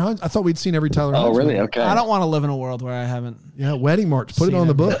Tyler Hynes. I thought we'd seen every Tyler Hynes. Oh, really? movie. Okay. I don't want to live in a world where I haven't. Yeah, Wedding March. Put it on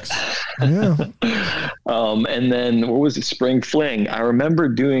the books. Yeah. And then what was it? Spring Fling. I remember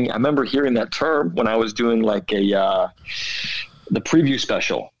hearing that term when I was doing like the preview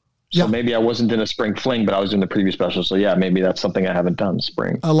special. So maybe I wasn't in a Spring Fling, but I was in the preview special. So yeah, maybe that's something I haven't done.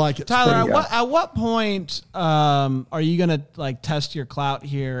 Spring. I like it. Tyler, at what point are you going to like test your clout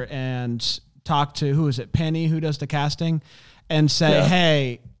here and talk to, who is it, Penny, who does the casting, and say,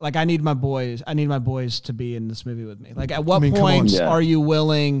 hey, like I need my boys to be in this movie with me. Like at what point are you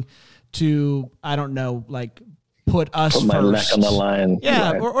willing to, I don't know, like put us put my first? Neck on the line.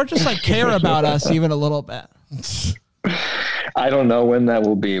 Yeah. Right. Or just like care about us even a little bit. I don't know when that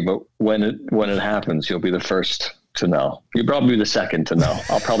will be, but when it happens, you'll be the first to know. You'll probably be the second to know.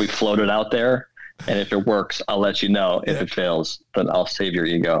 I'll probably float it out there. And if it works, I'll let you know. If it fails, then I'll save your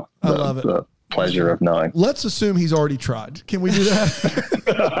ego. I love it. The pleasure of knowing. Let's assume he's already tried. Can we do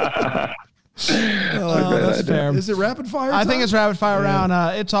that? That's fair. Is it rapid fire? I think it's rapid fire round.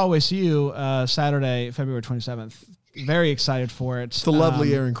 It's Always You, Saturday, February 27th. Very excited for it. It's the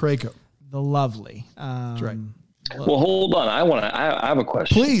lovely Aaron Krakow. The lovely. That's right. Well, hold on. I have a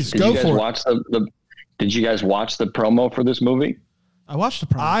question. Please go for it. Did you guys watch the promo for this movie? I watched the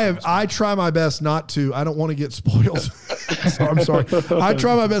promo. I try my best not to. I don't want to get spoiled. So I'm sorry. I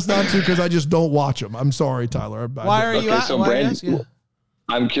try my best not to because I just don't watch them. I'm sorry, Tyler. Why are you? So Brandon,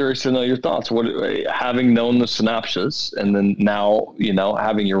 I'm curious to know your thoughts. What, having known the synopsis, and then now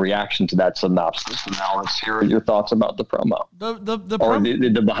having your reaction to that synopsis, and now let's hear your thoughts about the promo,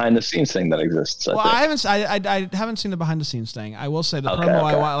 the behind the scenes thing that exists. I haven't seen the behind the scenes thing. I will say the promo.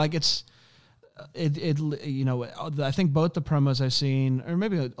 I like it's. I think both the promos I've seen, or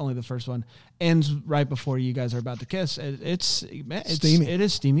maybe only the first one, ends right before you guys are about to kiss. It's steamy. It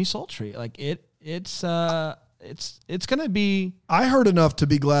is steamy, sultry. Like it's going to be. I heard enough to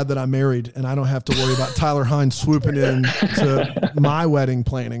be glad that I'm married and I don't have to worry about Tyler Hynes swooping in to my wedding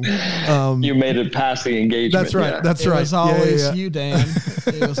planning. You made it past the engagement. That's right. Yeah. That's right. It was always you, Dan.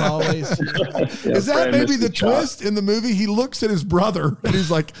 It was always you. Is that maybe the twist in the movie? He looks at his brother and he's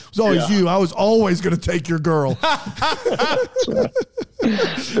like, it was always you. I was always going to take your girl.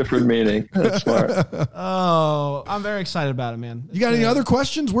 Different meaning. That's smart. Oh, I'm very excited about it, man. You got any other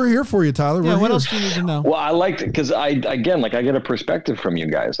questions? We're here for you, Tyler. Yeah, what else do you need to know? Well, I liked it because I get a perspective from you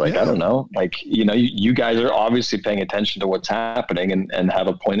guys. Like, I don't know, like, you guys are obviously paying attention to what's happening and have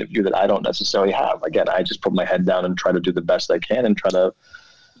a point of view that I don't necessarily have. Again, I just put my head down and try to do the best I can and try to.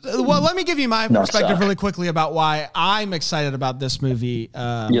 Well, let me give you my perspective really quickly about why I'm excited about this this.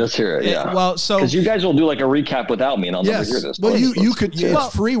 Let's hear it. Yeah. Because you guys will do like a recap without me, and I'll never hear this. Well, you could.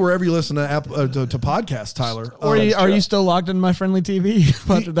 It's free wherever you listen to podcasts, Tyler. Or are you still logged in my friendly TV?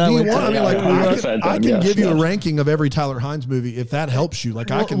 I can give you a ranking of every Tyler Hynes movie if that helps you. Like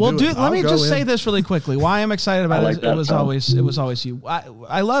I can. Well, let me just say this really quickly. Why I'm excited about it. It was always you.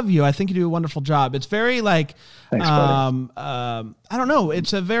 I love you. I think you do a wonderful job. It's very like. Thanks, I don't know.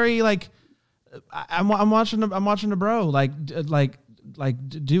 It's a very like I'm watching the bro like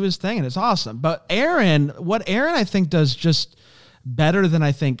do his thing, and it's awesome. But what Aaron I think does just better than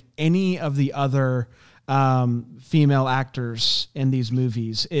I think any of the other female actors in these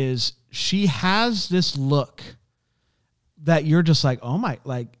movies is she has this look that you're just like, oh my,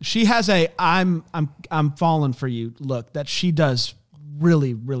 like she has a I'm falling for you look that she does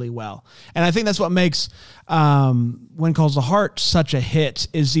really, really well. And I think that's what makes When Calls the Heart such a hit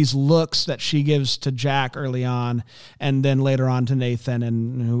is these looks that she gives to Jack early on and then later on to Nathan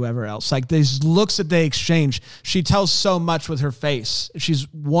and whoever else. Like these looks that they exchange. She tells so much with her face.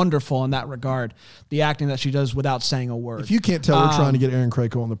 She's wonderful in that regard. The acting that she does without saying a word. If you can't tell, we're trying to get Aaron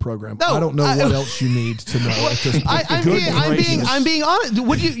Craco on the program. No, I don't know what else you need to know at this point. I'm being honest.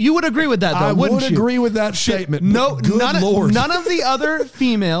 Would you would agree with that though? I would agree with that statement. No, none of the other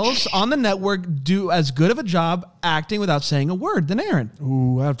females on the network do as good of a job acting without saying a word than Aaron.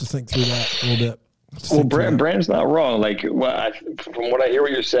 Ooh, I have to think through that a little bit. Well, Brandon's not wrong. Like, from what I hear,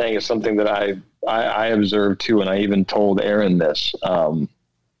 what you're saying is something that I observed too, and I even told Aaron this.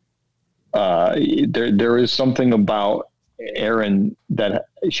 There is something about Aaron that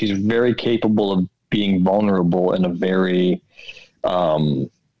she's very capable of being vulnerable in a very,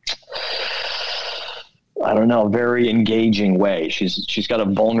 very engaging way. She's got a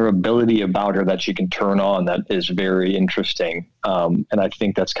vulnerability about her that she can turn on that is very interesting. And I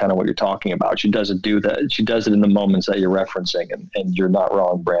think that's kind of what you're talking about. She doesn't do that. She does it in the moments that you're referencing, and you're not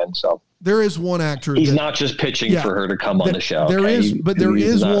wrong, Brand. So there is one actor. He's not just pitching for her to come on the show. There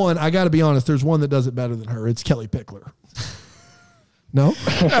is one. I got to be honest. There's one that does it better than her. It's Kelly Pickler. No.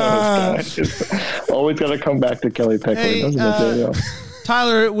 Always got to come back to Kelly Pickler, doesn't it?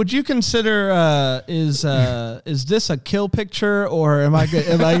 Tyler, would you consider is this a kill picture, or am I good?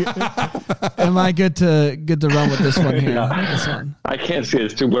 Am I good to run with this one here? Yeah. This one. I can't see it.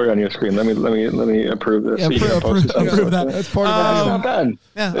 It's too blurry on your screen. Let me approve this. Yeah, approve that. That's part of that. It's not bad.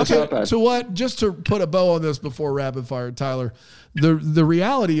 Yeah. Okay. Not bad. So what? Just to put a bow on this before rapid fire, Tyler. The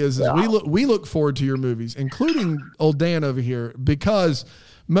reality is we look forward to your movies, including old Dan over here, because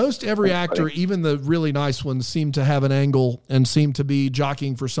most every actor, even the really nice ones, seem to have an angle and seem to be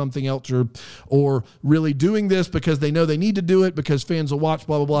jockeying for something else or really doing this because they know they need to do it because fans will watch,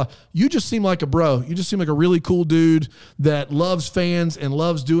 blah, blah, blah. You just seem like a bro. You just seem like a really cool dude that loves fans and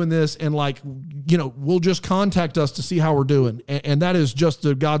loves doing this and will just contact us to see how we're doing. And that is just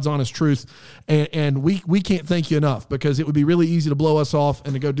the God's honest truth. And we can't thank you enough because it would be really easy to blow us off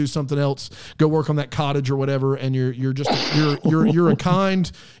and to go do something else, go work on that cottage or whatever. And you're a kind,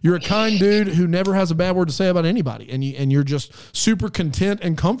 and you're a kind dude who never has a bad word to say about anybody, and you're just super content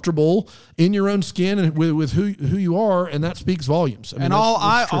and comfortable in your own skin and with who you are, and that speaks volumes. I mean, and all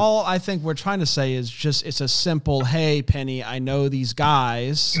I think we're trying to say is just it's a simple, hey Penny, I know these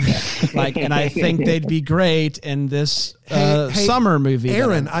guys, and I think they'd be great in this summer movie.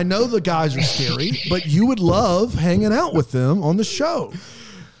 Aaron, I know the guys are scary, but you would love hanging out with them on the show.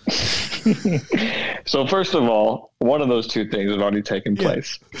 So first of all, one of those two things had already taken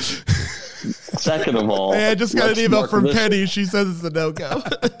place. Second of all, hey, I just got an email from Penny. She says it's a no-go.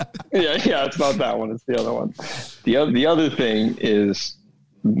 yeah, it's not that one. It's the other one. The other thing is,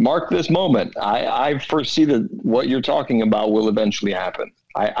 mark this moment. I foresee that what you're talking about will eventually happen.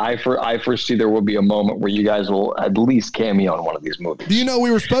 I foresee there will be a moment where you guys will at least cameo in one of these movies. Do you know we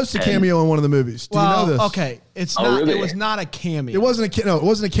were supposed to cameo in one of the movies? Do you know this? Okay, it's not. Really? It was not a cameo. It wasn't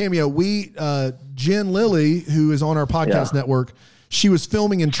a cameo. We Jen Lilly, who is on our podcast network, she was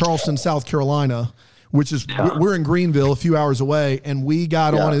filming in Charleston, South Carolina, which is we're in Greenville, a few hours away, and we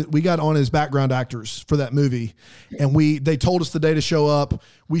got on as background actors for that movie, and they told us the day to show up.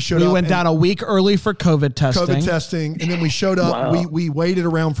 We went down a week early for COVID testing. And then we showed up. Wow. We waited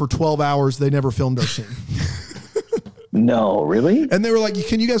around for 12 hours. They never filmed our scene. No, really? And they were like,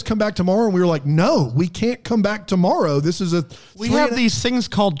 "Can you guys come back tomorrow?" And we were like, "No, we can't come back tomorrow. This is we have these things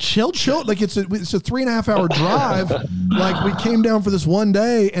called children. Like it's a 3.5 hour drive. Like we came down for this one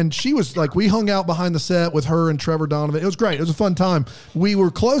day, and she was like, we hung out behind the set with her and Trevor Donovan. It was great. It was a fun time. We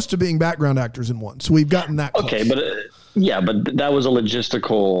were close to being background actors in one, so we've gotten that close. Okay, but that was a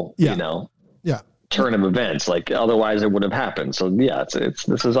logistical, turn of events. Like otherwise it would have happened. So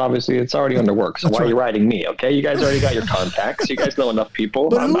this is obviously it's already under work. So why are you writing me? Okay, you guys already got your contacts. You guys know enough people.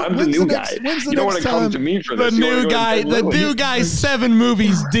 But I'm the new guy. You don't want to come to me for this. The new guy, 7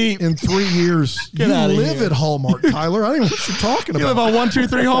 movies deep in 3 years. You live at Hallmark, Tyler. I don't know what you're talking about. You live on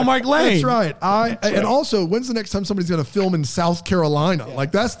 123 Hallmark Lane. That's right. And also, when's the next time somebody's going to film in South Carolina?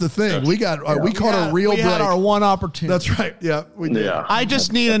 Like that's the thing. We caught a real break. We had our one opportunity. That's right. Yeah, we did. Yeah. I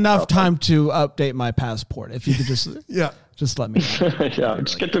just need enough time to update my passport. If you could just just let me know.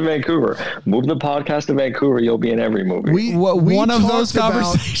 Just get to Vancouver. Move the podcast to Vancouver. You'll be in every movie. One of those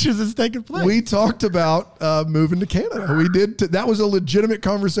conversations is taking place. We talked about moving to Canada. We did. That was a legitimate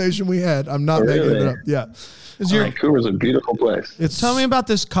conversation we had. I'm not making it up. Yeah. Vancouver's a beautiful place. Tell me about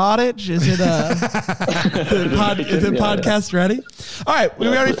this cottage. Is it podcast ready? All right, we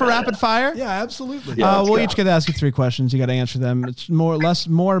ready for rapid fire? Yeah, absolutely. We'll each get to ask you 3 questions. You got to answer them. It's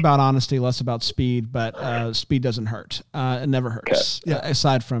more about honesty, less about speed. But speed doesn't hurt. It never hurts. Okay.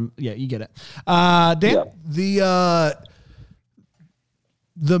 Aside from you get it. Dan,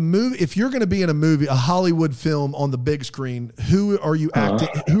 the movie. If you're going to be in a movie, a Hollywood film on the big screen, who are you acting?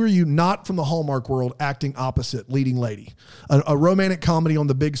 Who are you not from the Hallmark world acting opposite? Leading lady, a romantic comedy on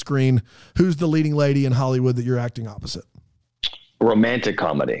the big screen. Who's the leading lady in Hollywood that you're acting opposite? Romantic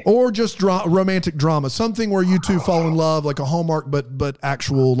comedy, or just romantic drama, something where you two fall in love, like a Hallmark, but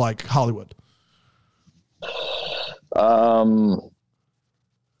actual like Hollywood. Why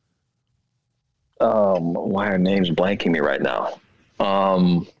are names blanking me right now?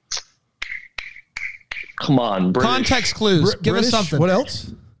 Come on, British. Context clues. Give us something. What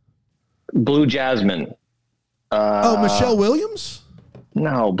else? Blue Jasmine. Michelle Williams?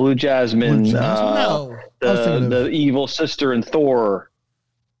 No, Blue Jasmine. No. The evil sister in Thor.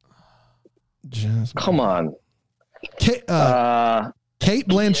 Jasmine. Come on. Kate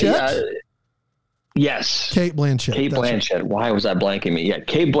Blanchett? Yes. Kate Blanchett. Kate Blanchett. Right. Why was that blanking me? Yeah,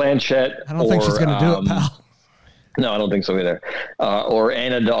 Kate Blanchett. I don't think she's going to do it, pal. No, I don't think so either. Or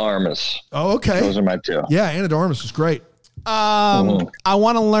Ana de Armas. Oh, okay. Those are my 2. Yeah, Ana de Armas is great. I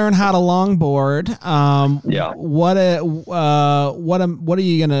want to learn how to longboard.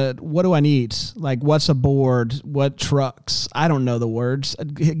 What do I need? Like, what's a board? What trucks? I don't know the words.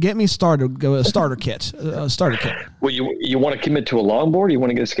 Get me started. Go a starter kit. Well, you want to commit to a longboard? Or you want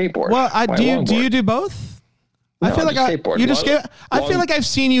to get a skateboard? Well, do you do both? No, I feel like I feel like I've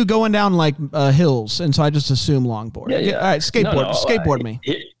seen you going down like hills, and so I just assume longboard. Yeah. All right, skateboard me.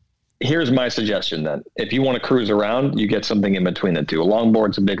 Here's my suggestion then. If you want to cruise around, you get something in between the two. A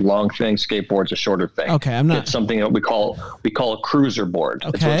longboard's a big long thing. Skateboard's a shorter thing. Okay, I'm not. It's something that we call a cruiser board.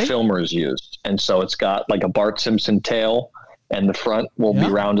 Okay. It's what filmers use, and so it's got like a Bart Simpson tail, and the front will be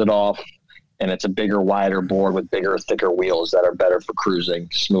rounded off, and it's a bigger, wider board with bigger, thicker wheels that are better for cruising,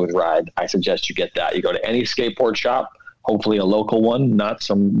 smooth ride. I suggest you get that. You go to any skateboard shop, hopefully a local one, not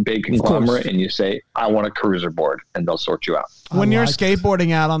some big conglomerate, and you say, I want a cruiser board, and they'll sort you out. When you're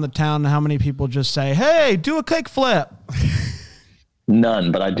skateboarding out on the town, how many people just say, hey, do a kick flip?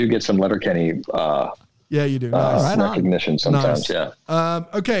 None, but I do get some Letterkenny Yeah, you do. Nice. Recognition sometimes. Nice. Yeah.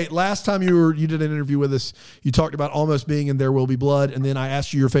 Okay. Last time you did an interview with us, you talked about almost being in There Will Be Blood. And then I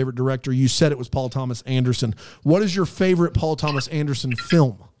asked you your favorite director. You said it was Paul Thomas Anderson. What is your favorite Paul Thomas Anderson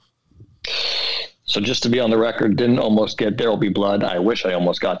film? So just to be on the record, didn't almost get There Will Be Blood. I wish I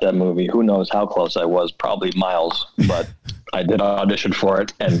almost got that movie. Who knows how close I was, probably miles, but I did audition for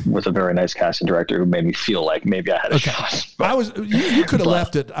it, and with a very nice casting director who made me feel like maybe I had a shot. But, you could have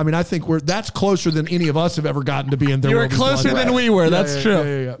left it. I mean, I think that's closer than any of us have ever gotten to be in There. You were closer than we were. That's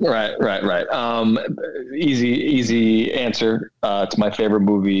true. Yeah. Right. Easy answer. It's my favorite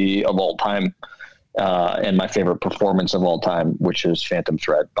movie of all time. And my favorite performance of all time, which is Phantom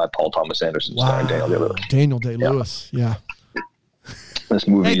Thread by Paul Thomas Anderson, starring Daniel Day-Lewis. Daniel Day-Lewis, yeah. This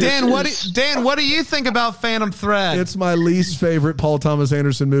movie. Hey Dan, what do you think about Phantom Thread? It's my least favorite Paul Thomas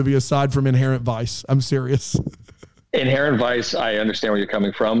Anderson movie, aside from Inherent Vice. I'm serious. Inherent Vice. I understand where you're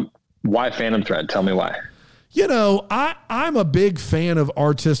coming from. Why Phantom Thread? Tell me why. You know, I'm a big fan of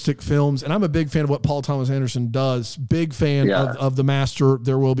artistic films, and I'm a big fan of what Paul Thomas Anderson does. Big fan of The Master,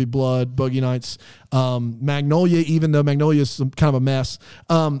 There Will Be Blood, Boogie Nights, Magnolia, even though Magnolia is kind of a mess.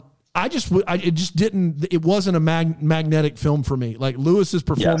 It wasn't a magnetic film for me. Like Lewis's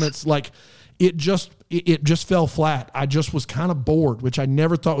performance, it just fell flat. I just was kind of bored, which I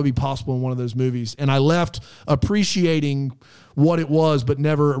never thought would be possible in one of those movies. And I left appreciating what it was, but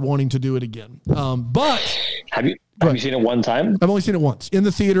never wanting to do it again. But have you seen it one time? I've only seen it once in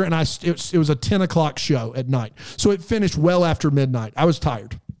the theater, and it was a 10:00 show at night. So it finished well after midnight. I was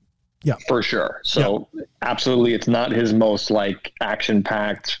tired. Yeah, for sure. So absolutely, it's not his most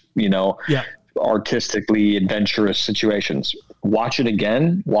action-packed, artistically adventurous situations. Watch it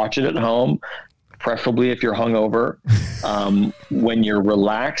again. Watch it at home, preferably if you're hungover. When you're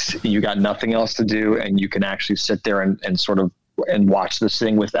relaxed, you got nothing else to do, and you can actually sit there and watch this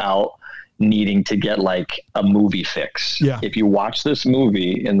thing without needing to get a movie fix. Yeah. If you watch this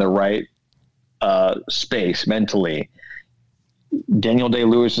movie in the right space mentally, Daniel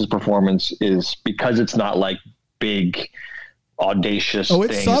Day-Lewis's performance is, because it's not big audacious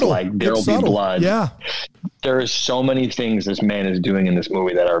things subtle. like There Will Be Blood. Yeah. There is so many things this man is doing in this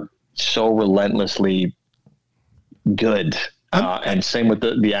movie that are so relentlessly good. And same with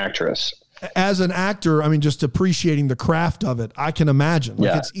the actress. As an actor, I mean, just appreciating the craft of it, I can imagine.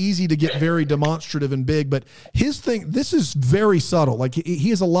 It's easy to get very demonstrative and big, but his thing, this is very subtle. He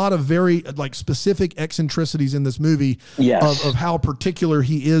has a lot of very specific eccentricities in this movie of how particular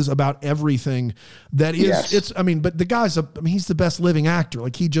he is about everything. That is, but the guy's he's the best living actor.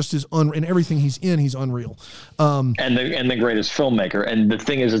 He just is in everything he's in, he's unreal. And the greatest filmmaker. And the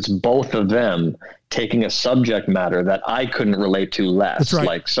thing is, it's both of them taking a subject matter that I couldn't relate to less. That's right.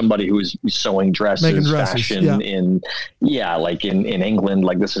 Like somebody who is sewing dresses, fashion in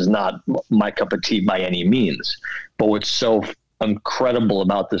England. This is not my cup of tea by any means. But what's so incredible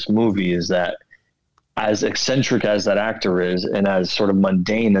about this movie is that, as eccentric as that actor is, and as sort of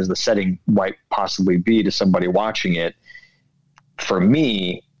mundane as the setting might possibly be to somebody watching it, for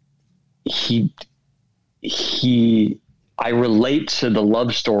me, I relate to the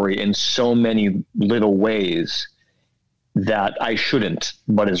love story in so many little ways that I shouldn't,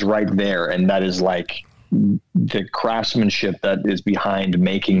 but is right there. And that is the craftsmanship that is behind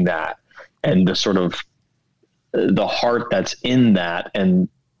making that, and the sort of the heart that's in that, and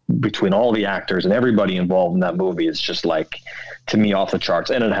between all the actors and everybody involved in that movie is just to me, off the charts.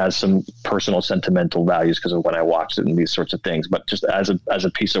 And it has some personal sentimental values because of when I watched it and these sorts of things, but just as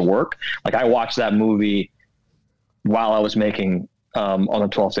a piece of work, I watched that movie while I was making on the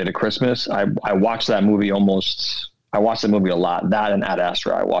 12th Day to Christmas. I watched that movie a lot. That and Ad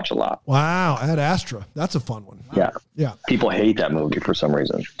Astra I watch a lot. Wow, Ad Astra. That's a fun one. Yeah. People hate that movie for some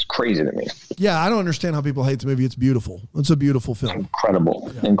reason. It's crazy to me. Yeah, I don't understand how people hate the movie. It's beautiful. It's a beautiful film.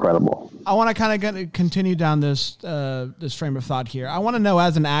 Incredible. I want to kind of continue down this frame of thought here. I want to know,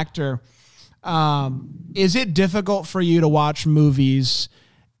 as an actor, is it difficult for you to watch movies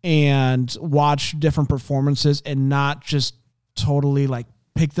and watch different performances and not just totally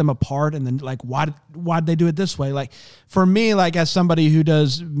pick them apart and then why'd they do it this way? For me, as somebody who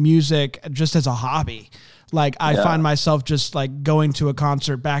does music just as a hobby, I find myself just going to a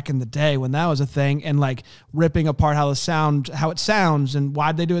concert back in the day when that was a thing and ripping apart how it sounds and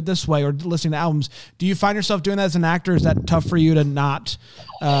why'd they do it this way, or listening to albums. Do you find yourself doing that as an actor? Is that tough for you to not,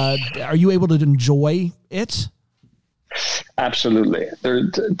 are you able to enjoy it? Absolutely.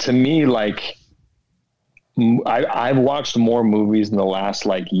 To me, I've watched more movies in the last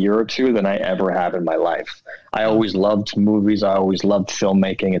like year or two than I ever have in my life. I always loved movies. I always loved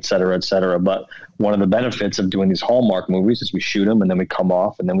filmmaking, et cetera, et cetera. But one of the benefits of doing these Hallmark movies is we shoot them and then we come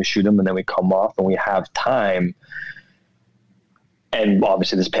off, and then we shoot them and then we come off, and we have time. And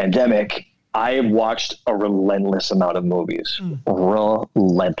obviously this pandemic, I have watched a relentless amount of movies,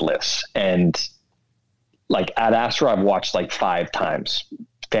 relentless. And like Ad Astra, I've watched like 5 times.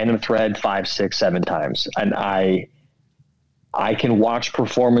 Phantom Thread 5, 6, 7 times. And I can watch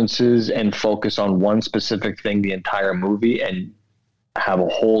performances and focus on one specific thing the entire movie and have a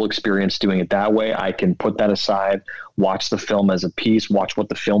whole experience doing it that way. I can put that aside, watch the film as a piece, watch what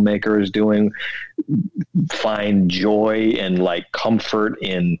the filmmaker is doing, find joy and like comfort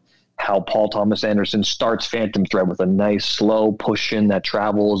in how Paul Thomas Anderson starts Phantom Thread with a nice slow push in that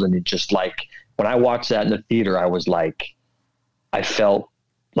travels. And it just like, when I watched that in the theater, I was like, I felt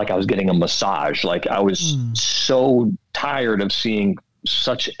like I was getting a massage. Like I was so tired of seeing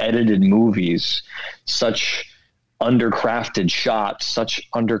such edited movies, such undercrafted shots, such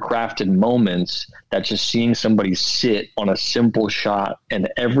undercrafted moments, that just seeing somebody sit on a simple shot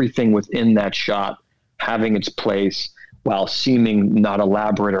and everything within that shot having its place while seeming not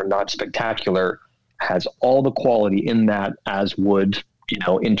elaborate or not spectacular has all the quality in that as would,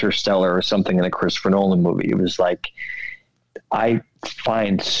 Interstellar or something in a Christopher Nolan movie. It was like, I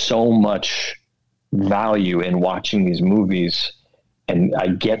find so much value in watching these movies, and I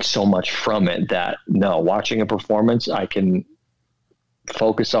get so much from it that watching a performance, I can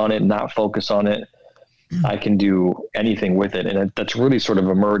focus on it, not focus on it. I can do anything with it. And that's really sort of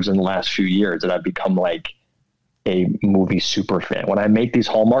emerged in the last few years that I've become like a movie super fan. When I make these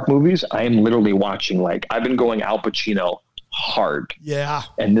Hallmark movies, I am literally watching, like, I've been going Al Pacino hard. Yeah.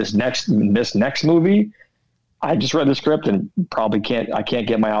 And this next movie, I just read the script and probably can't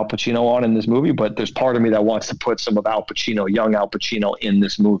get my Al Pacino on in this movie, but there's part of me that wants to put some of Al Pacino, young Al Pacino, in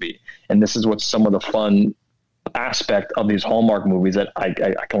this movie. And this is what some of the fun aspect of these Hallmark movies that I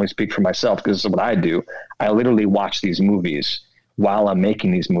can only speak for myself, because this is what I do. I literally watch these movies while I'm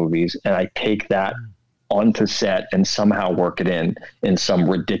making these movies, and I take that onto set and somehow work it in some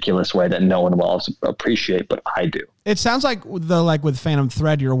ridiculous way that no one will appreciate, but I do. It sounds like with Phantom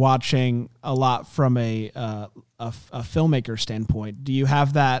Thread, you're watching a lot from a filmmaker standpoint. Do you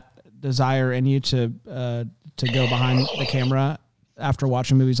have that desire in you to go behind the camera after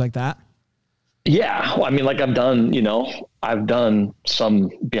watching movies like that? Yeah. Well, I mean, like I've done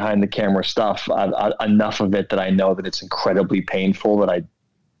some behind the camera stuff, enough of it that I know that it's incredibly painful, that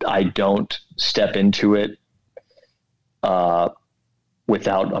I don't step into it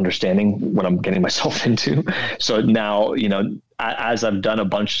without understanding what I'm getting myself into. So now, as I've done a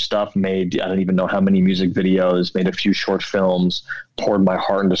bunch of stuff, made, I don't even know how many music videos, made a few short films, poured my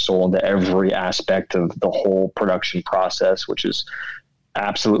heart and soul into every aspect of the whole production process, which is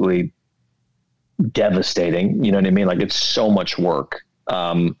absolutely devastating. You know what I mean? Like, it's so much work.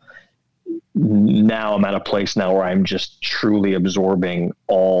 Now I'm at a place now where I'm just truly absorbing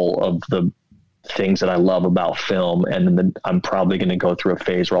all of the things that I love about film. And then I'm probably going to go through a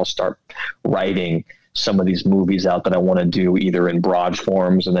phase where I'll start writing some of these movies out that I want to do, either in broad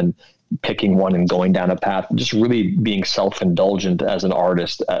forms and then picking one and going down a path, just really being self-indulgent as an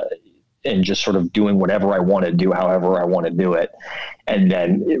artist, and just sort of doing whatever I want to do, however I want to do it. And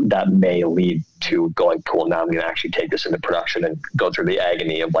then that may lead to going, cool, now I'm going to actually take this into production and go through the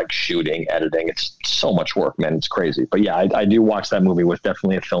agony of like shooting, editing. It's so much work, man. It's crazy. But yeah, I do watch that movie with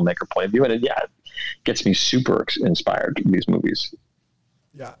definitely a filmmaker point of view. And it gets me super inspired, these movies.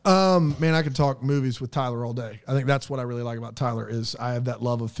 Yeah. Man, I could talk movies with Tyler all day. I think that's what I really like about Tyler, is I have that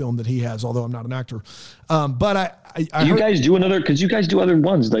love of film that he has, although I'm not an actor. But I you guys do another, because you guys do other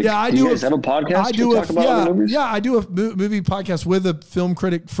ones. Like, yeah, do you guys have a podcast? I do. I do a movie podcast with a film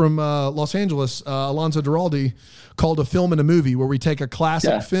critic from Los Angeles, Alonzo Duralde, called A Film and a Movie, where we take a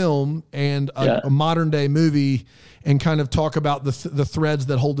classic film and a modern day movie and kind of talk about the threads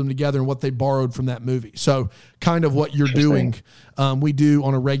that hold them together and what they borrowed from that movie. So kind of what you're doing, we do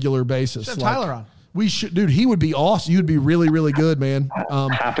on a regular basis. Should have Tyler on. We should, dude, he would be awesome. You'd be really, really good, man.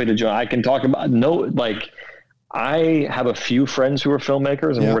 Happy to join. I can talk about, I have a few friends who are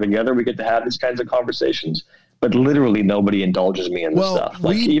filmmakers, and when we're together, we get to have these kinds of conversations. But literally nobody indulges me in this stuff.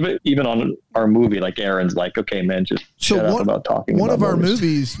 Like even on our movie, like Aaron's like, okay, man, just shut up about talking. One about of our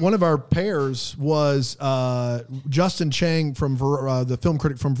movies, one of our pairs was Justin Chang from the film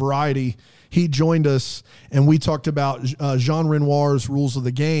critic from Variety. he joined us and we talked about Jean Renoir's Rules of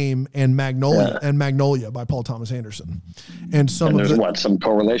the Game and Magnolia by Paul Thomas Anderson. And there's some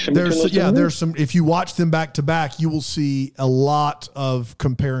correlation between those two? There's some, if you watch them back to back, you will see a lot of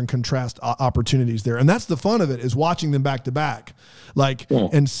compare and contrast opportunities there. And that's the fun of it, is watching them back to back,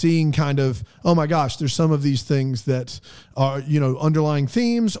 and seeing kind of, oh my gosh, there's some of these things that are, underlying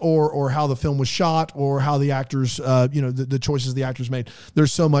themes or how the film was shot or how the actors, the choices the actors made.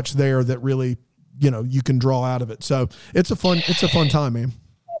 There's so much there that really, you can draw out of it. So it's a fun time, man.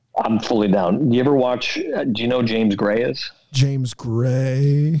 I'm fully down. Do you ever watch, do you know who James Gray is? James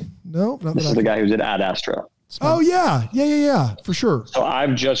Gray? No. This is the guy who did Ad Astra. Oh yeah, for sure. So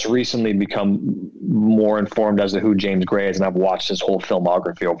I've just recently become more informed as to who James Gray is, and I've watched his whole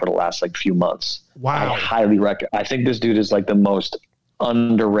filmography over the last few months. Wow. I highly recommend. I think this dude is the most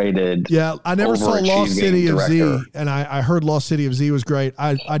underrated. Yeah, I never saw Lost City of Z, and I heard Lost City of Z was great.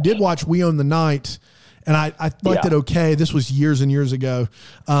 I did watch We Own the Night, and I liked it okay. This was years and years ago,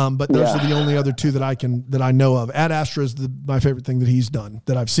 but those are the only other two that I know of. Ad Astra is my favorite thing that he's done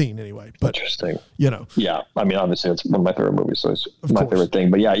that I've seen anyway. But, interesting. Yeah. I mean, obviously it's one of my favorite movies, so it's my favorite thing.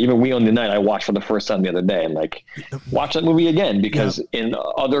 But yeah, even We Own the Night, I watched for the first time the other day, and watch that movie again because in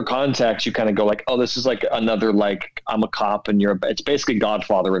other contexts you kind of go oh, this is another I'm a cop and it's basically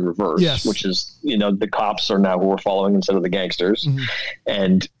Godfather in reverse, which is the cops are now who we're following instead of the gangsters,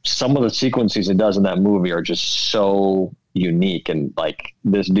 and some of the sequences it does in that movie are just so unique, and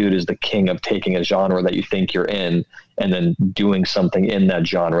this dude is the king of taking a genre that you think you're in and then doing something in that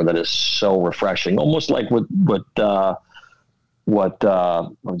genre that is so refreshing, almost like what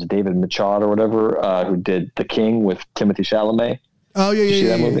was it, David Machado or whatever, who did The King with Timothy Chalamet. Oh yeah, Did you see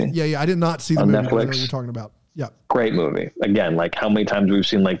that movie? Yeah. I did not see the on movie. Netflix. I know what you're talking about. Yeah, great movie. Again, how many times we've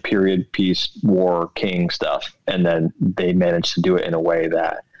seen period piece war king stuff, and then they managed to do it in a way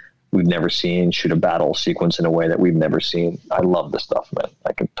that we've never seen, shoot a battle sequence in a way that we've never seen. I love this stuff, man.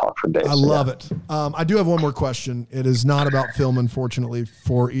 I can talk for days. I love it. I do have one more question. It is not about film, unfortunately,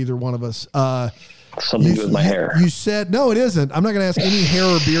 for either one of us. Something to do with my hair. You said, no, it isn't. I'm not going to ask any hair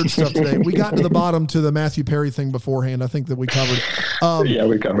or beard stuff today. We got to the bottom to the Matthew Perry thing beforehand. I think that we covered it. Yeah,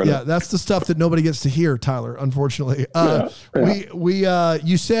 we covered it. Yeah, that's the stuff that nobody gets to hear, Tyler, unfortunately.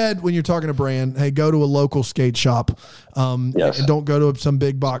 You said when you're talking to Brand, hey, go to a local skate shop. And don't go to some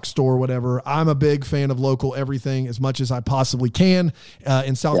big box store or whatever. I'm a big fan of local everything as much as I possibly can.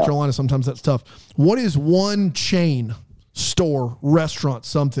 In South Carolina, sometimes that's tough. What is one chain, store, restaurant,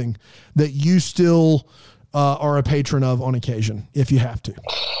 something that you still are a patron of on occasion, if you have to?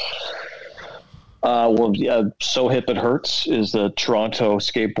 So Hip It Hurts is the Toronto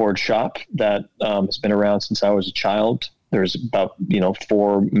skateboard shop that has been around since I was a child. There's about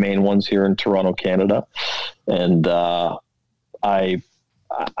 4 main ones here in Toronto, Canada, and I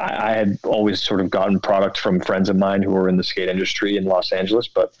had always sort of gotten product from friends of mine who were in the skate industry in Los Angeles,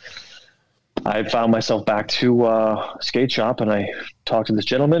 but I found myself back to a skate shop, and I talked to this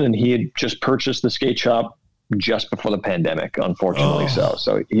gentleman, and he had just purchased the skate shop just before the pandemic, unfortunately.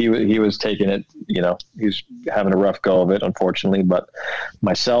 So he was taking it, he's having a rough go of it, unfortunately, but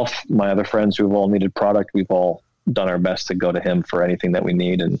myself, my other friends who've all needed product, we've all done our best to go to him for anything that we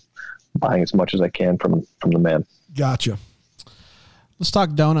need, and buying as much as I can from the man. Gotcha. Let's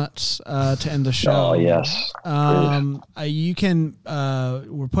talk donuts to end the show. Oh, yes. You can.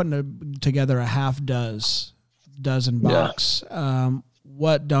 We're putting together a dozen box. Yeah.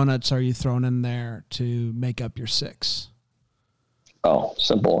 What donuts are you throwing in there to make up your 6? Oh,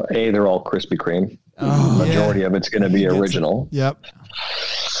 simple. They're all Krispy Kreme. The majority of it's going to be original. Yep.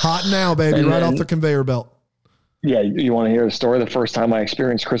 Hot now, baby, right off the conveyor belt. Yeah, you want to hear the story? The first time I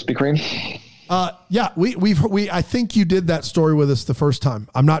experienced Krispy Kreme. I think you did that story with us the first time.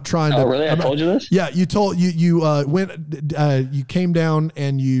 I'm not trying to. Oh, really? I told you this? Yeah, you told you came down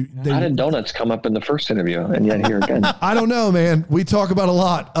and how did donuts come up in the first interview and yet here again? I don't know, man. We talk about a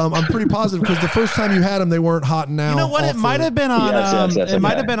lot. I'm pretty positive because the first time you had them, they weren't hot now. You know what? It might have been on. It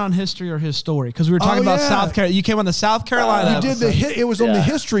might have been on History or His Story because we were talking about South Carolina. You came on the South Carolina. You did it was on the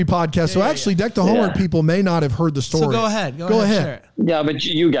History podcast. So actually, Deck the Homework people may not have heard the story. So go ahead. Go ahead. Share it. Yeah, but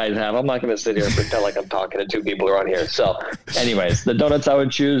you guys have. I'm not going to sit here and pretend like I'm talking to 2 people who are on here. So anyways, the donuts I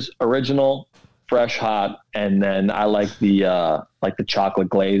would choose, original, fresh, hot. And then I like the chocolate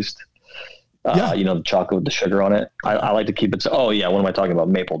glazed, the chocolate with the sugar on it. I like to keep it. What am I talking about?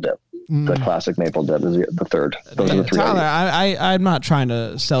 Maple dip. The classic maple dip is the third. Those are the 3. Tyler, I'm not trying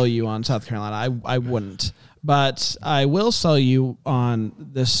to sell you on South Carolina. I wouldn't. but I will sell you on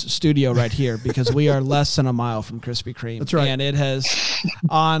this studio right here because we are less than a mile from Krispy Kreme. That's right. And it has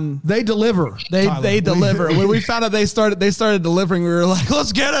on They deliver. they deliver. When we found out they started delivering, we were like,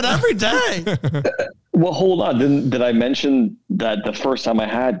 let's get it every day. Well, hold on. Did I mention that the first time I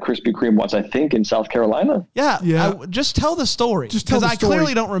had Krispy Kreme was, I think, in South Carolina? Yeah. Yeah. Just tell the story. Just tell the I story.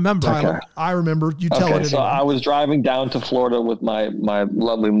 clearly don't remember. Tyler, I remember. You tell it. So Anyway. I was driving down to Florida with my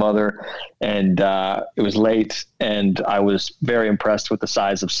lovely mother, and it was late, and I was very impressed with the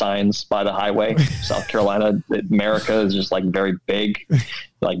size of signs by the highway. South Carolina, America is just like very big.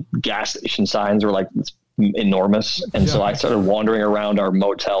 Like gas station signs were like enormous. And so I started wandering around our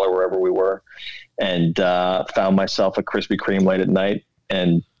motel or wherever we were, and found myself a Krispy Kreme late at night,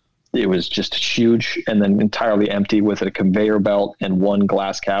 and it was just huge and then entirely empty with a conveyor belt and one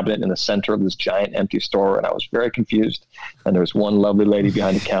glass cabinet in the center of this giant empty store. And I was very confused. And there was one lovely lady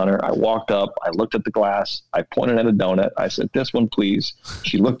behind the counter. I walked up, I looked at the glass, I pointed at a donut. I said, "This one, please."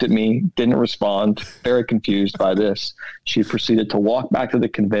 She looked at me, didn't respond, very confused by this. She proceeded to walk back to the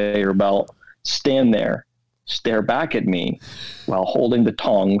conveyor belt, stand there, stare back at me while holding the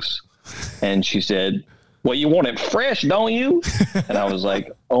tongs. And she said, "Well, you want it fresh, don't you?" And I was like,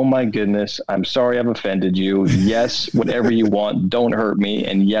 "Oh my goodness, I'm sorry I've offended you. Yes, whatever you want, don't hurt me.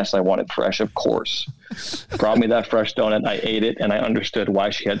 And yes, I want it fresh, of course." Brought me that fresh donut. I ate it, and I understood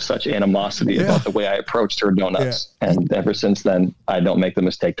why she had such animosity about the way I approached her donuts. Yeah. And ever since then, I don't make the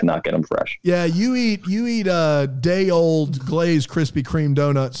mistake to not get them fresh. Yeah, you eat day-old glazed Krispy Kreme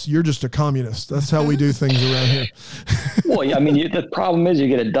donuts. You're just a communist. That's how we do things around here. Well, yeah, I mean, the problem is you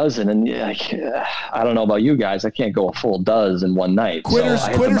get a dozen, and I don't know about you guys. I can't go a full dozen in one night. Quitters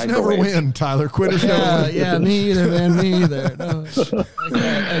never win, Tyler. Quitters never win. Yeah, me either, man. Me either. No,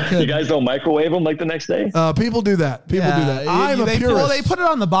 you guys don't microwave them like the next day? People do that. People do that. I'm a purist. Well, they put it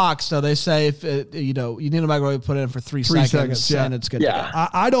on the box, so they say if you need a microwave, put it in for 3 seconds, and it's good. Yeah, to go.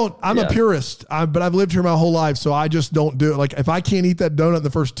 I don't. I'm a purist, but I've lived here my whole life, so I just don't do it. Like if I can't eat that donut in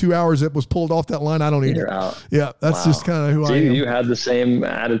the first 2 hours it was pulled off that line, I don't eat it. Out. Yeah, that's just kind of who I am. You had the same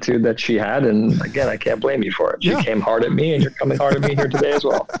attitude that she had, and again, I can't blame you for it. She came hard at me, and you're coming hard at me here today as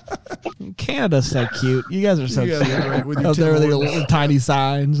well. Canada's so cute. You guys are so cute. Out there with your little tiny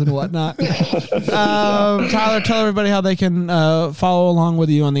signs and whatnot. Tyler, tell everybody how they can follow along with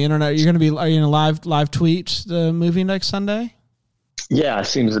you on the internet. Are you going to live tweet the movie next Sunday? Yeah, it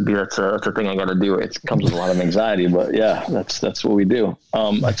seems to be that's a thing I got to do. It comes with a lot of anxiety, but yeah, that's what we do.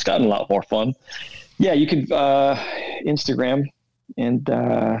 It's gotten a lot more fun. Yeah, you can Instagram and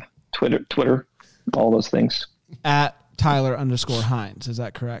Twitter, all those things. At Tyler_Hynes. Is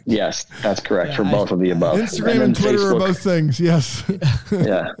that correct? Yes, that's correct for both of the above. Instagram and Twitter Facebook, are both things. Yes.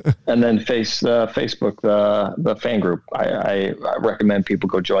 Yeah, and then Facebook, the fan group. I recommend people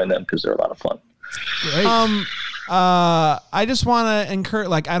go join them because they're a lot of fun. Great. I just want to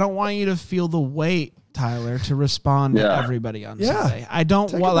encourage. I don't want you to feel the weight, Tyler, to respond to everybody on Sunday. I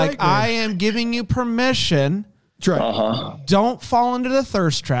don't want. I am giving you permission. Right. Don't fall into the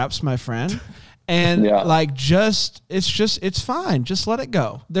thirst traps, my friend. And it's fine. Just let it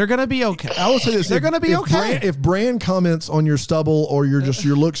go. They're going to be okay. I will say this. They're going to be okay. If Brand comments on your stubble or your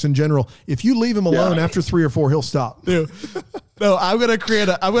looks in general, if you leave him alone after 3 or 4, he'll stop. Yeah. No, I'm gonna create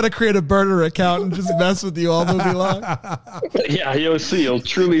a burner account and just mess with you all movie long. Yeah, you'll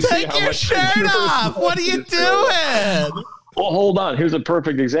truly see how much. Take your shirt off. What are you doing? Well, hold on. Here's a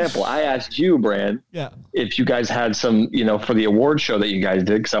perfect example. I asked you, Brand, if you guys had some, for the award show that you guys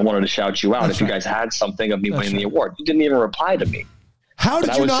did, because I wanted to shout you out. If you guys had something of me winning the award, you didn't even reply to me. How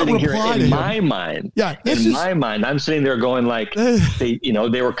did you not reply to him? In my mind, my mind, I'm sitting there going like,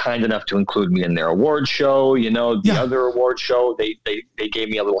 they were kind enough to include me in their award show. The other award show, they gave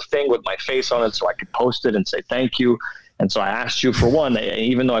me a little thing with my face on it so I could post it and say thank you. And so I asked you for one,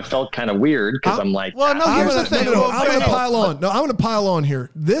 even though I felt kind of weird because I'm like, well, no, here's the thing. I'm going to pile on. No, I'm going to pile on here.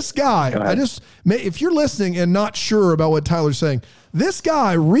 This guy, if you're listening and not sure about what Tyler's saying, this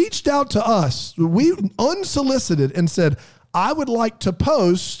guy reached out to us, we unsolicited, and said, I would like to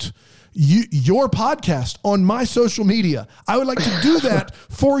post your podcast on my social media. I would like to do that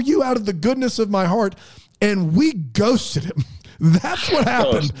for you out of the goodness of my heart. And we ghosted him. That's what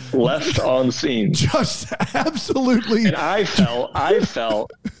happened. Left on scene. Just absolutely. And I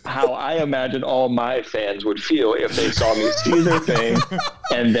felt how I imagined all my fans would feel if they saw me see their thing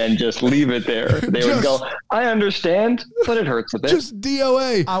and then just leave it there. They would go, I understand, but it hurts a bit. Just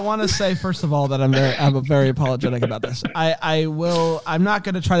DOA. I want to say, first of all, that I'm very apologetic about this. I'm not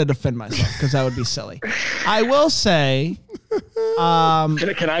going to try to defend myself because that would be silly. I will say,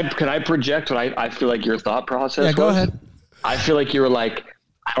 can I project what I feel like your thought process was? Yeah, go ahead. I feel like you were like,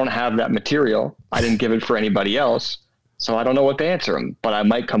 I don't have that material. I didn't give it for anybody else. So I don't know what to answer him, but I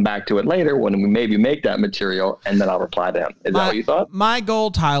might come back to it later when we maybe make that material, and then I'll reply to him. Is that what you thought? My goal,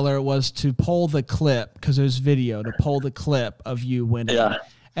 Tyler, was to pull the clip, because there's video, to pull the clip of you winning. Yeah.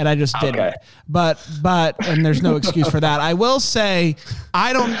 And I just didn't. But and there's no excuse for that. I will say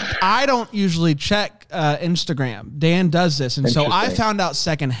I don't usually check Instagram. Dan does this, and so I found out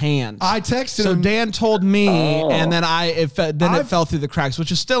secondhand. I texted him. So Dan told me, and then it fell through the cracks,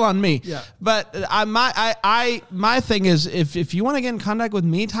 which is still on me. Yeah. But my thing is, if you want to get in contact with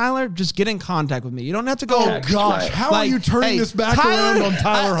me, Tyler, just get in contact with me. You don't have to go. Oh gosh, how are you turning this back around on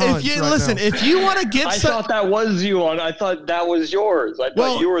Tyler Hynes? If you want to get, I thought that was you on. I thought that was yours. I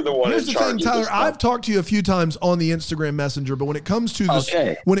thought you were the one. Here's the thing, Tyler. I've talked to you a few times on the Instagram Messenger, but when it comes to this,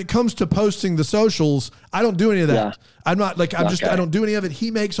 when it comes to posting the socials, I don't do any of that. Yeah. I'm not like I don't do any of it.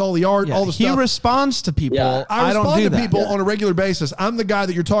 He makes all the art, all the stuff. He responds to people. Yeah. I don't respond do to people on a regular basis. I'm the guy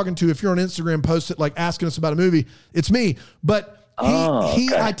that you're talking to. If you're on Instagram, post it like asking us about a movie. It's me. But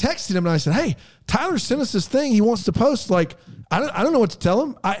I texted him and I said, "Hey, Tyler sent us this thing. He wants to post like." I don't know what to tell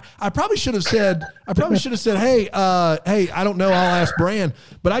him. I probably should have said, hey, I don't know. I'll ask Bran.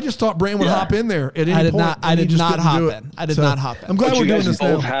 But I just thought Bran would hop in there at any point. I did not hop in. I'm glad we're doing this now.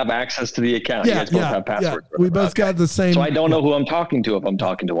 You guys both have access to the account. You guys both have passwords. We both got the same. So I don't know who I'm talking to if I'm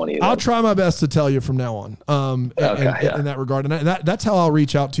talking to one of you. I'll try my best to tell you from now on in that regard. And that's how I'll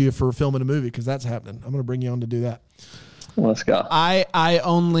reach out to you for filming a movie, because that's happening. I'm going to bring you on to do that. Let's go. I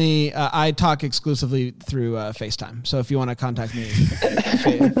only talk exclusively through FaceTime. So if you want to contact me,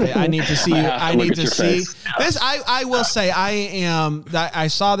 I need to see you. I need to see this. I will say I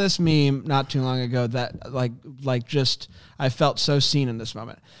saw this meme not too long ago that like just I felt so seen in this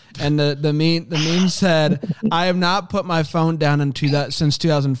moment. And the meme said, "I have not put my phone down since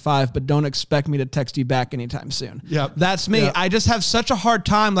 2005, but don't expect me to text you back anytime soon." Yep. That's me. Yep. I just have such a hard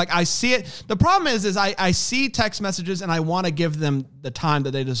time. Like I see it. The problem is I see text messages and I want to give them the time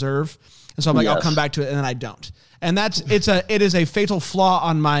that they deserve. And so I'm like, I'll come back to it, and then I don't. And it is a fatal flaw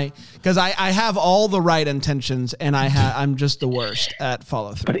on my, because I have all the right intentions, and I'm just the worst at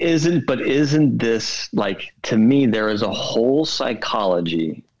follow through. But isn't this, like, to me, there is a whole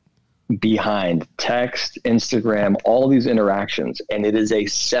psychology behind text, Instagram, all these interactions, and it is a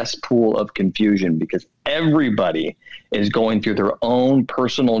cesspool of confusion, because everybody is going through their own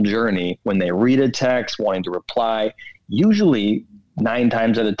personal journey when they read a text, wanting to reply, usually 9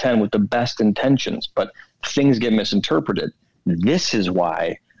 times out of 10 with the best intentions, but things get misinterpreted. This is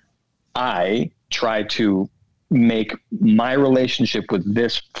why I try to make my relationship with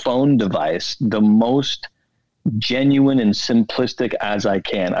this phone device the most genuine and simplistic as I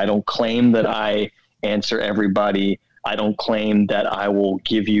can. I don't claim that I answer everybody. I don't claim that I will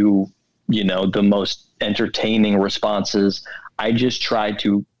give you, the most entertaining responses. I just try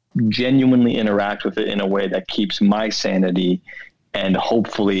to genuinely interact with it in a way that keeps my sanity and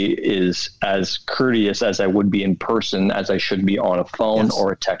hopefully is as courteous as I would be in person as I should be on a phone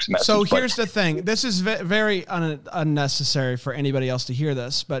or a text message. So here's the thing. This is very unnecessary for anybody else to hear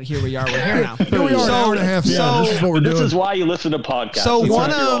this, but here we are. We're here now. Here we are, an hour and a half. This is what we're doing. This is why you listen to podcasts. So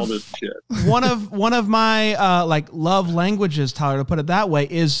one of my love languages, Tyler, to put it that way,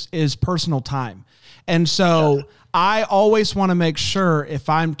 is personal time. And so I always want to make sure if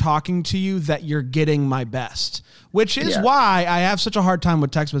I'm talking to you that you're getting my best, which is why I have such a hard time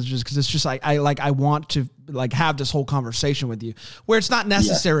with text messages, because it's just like I want to have this whole conversation with you where it's not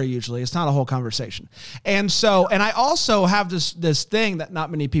necessary. Usually it's not a whole conversation. And so, and I also have this thing that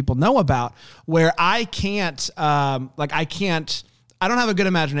not many people know about, where I can't, I don't have a good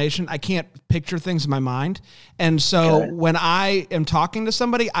imagination. I can't picture things in my mind. And so when I am talking to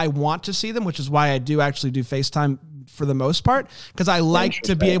somebody, I want to see them, which is why I do actually do FaceTime for the most part, because I like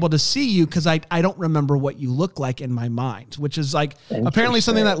to be able to see you, because I don't remember what you look like in my mind, which is apparently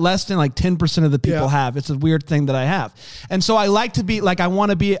something that less than 10% of the people have. It's a weird thing that I have. And so I like to be I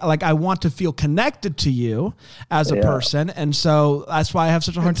want to feel connected to you as a person. And so that's why I have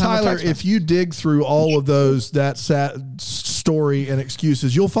such a hard time with text. Tyler, if you dig through all of that sad story and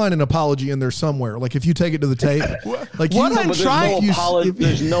excuses, you'll find an apology in there somewhere. Like if you take it to the tape,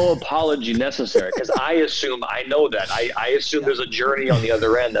 there's no apology necessary, because I assume I know that. I assume there's a journey on the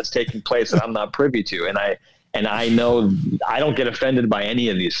other end that's taking place that I'm not privy to, and I know I don't get offended by any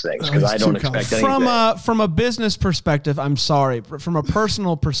of these things, because I don't expect anything. From a business perspective, I'm sorry. But from a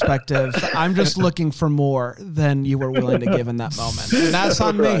personal perspective, I'm just looking for more than you were willing to give in that moment. And that's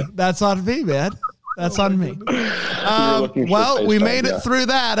on me. That's on me, man. That's on me. Well, we made it through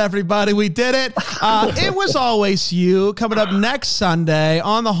that, everybody. We did it. It Was Always You, coming up next Sunday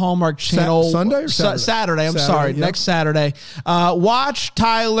on the Hallmark Channel. Sunday or Saturday? Saturday. I'm sorry. Yep. Next Saturday. Watch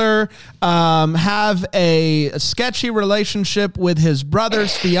Tyler have a sketchy relationship with his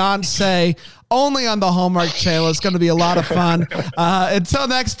brother's fiance, only on the Hallmark Channel. It's going to be a lot of fun. Until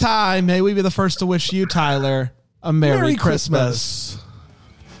next time, may we be the first to wish you, Tyler, a Merry Christmas.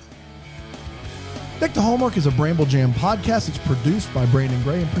 Deck to Hallmark is a Bramble Jam podcast. It's produced by Brandon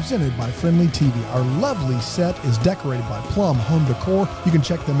Gray and presented by Friendly TV. Our lovely set is decorated by Plum Home Decor. You can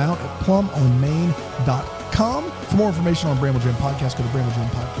check them out at plumonmain.com. For more information on Bramble Jam Podcast, go to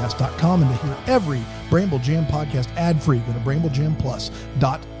bramblejampodcast.com. And to hear every Bramble Jam podcast ad-free, go to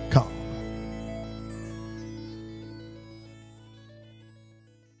bramblejamplus.com.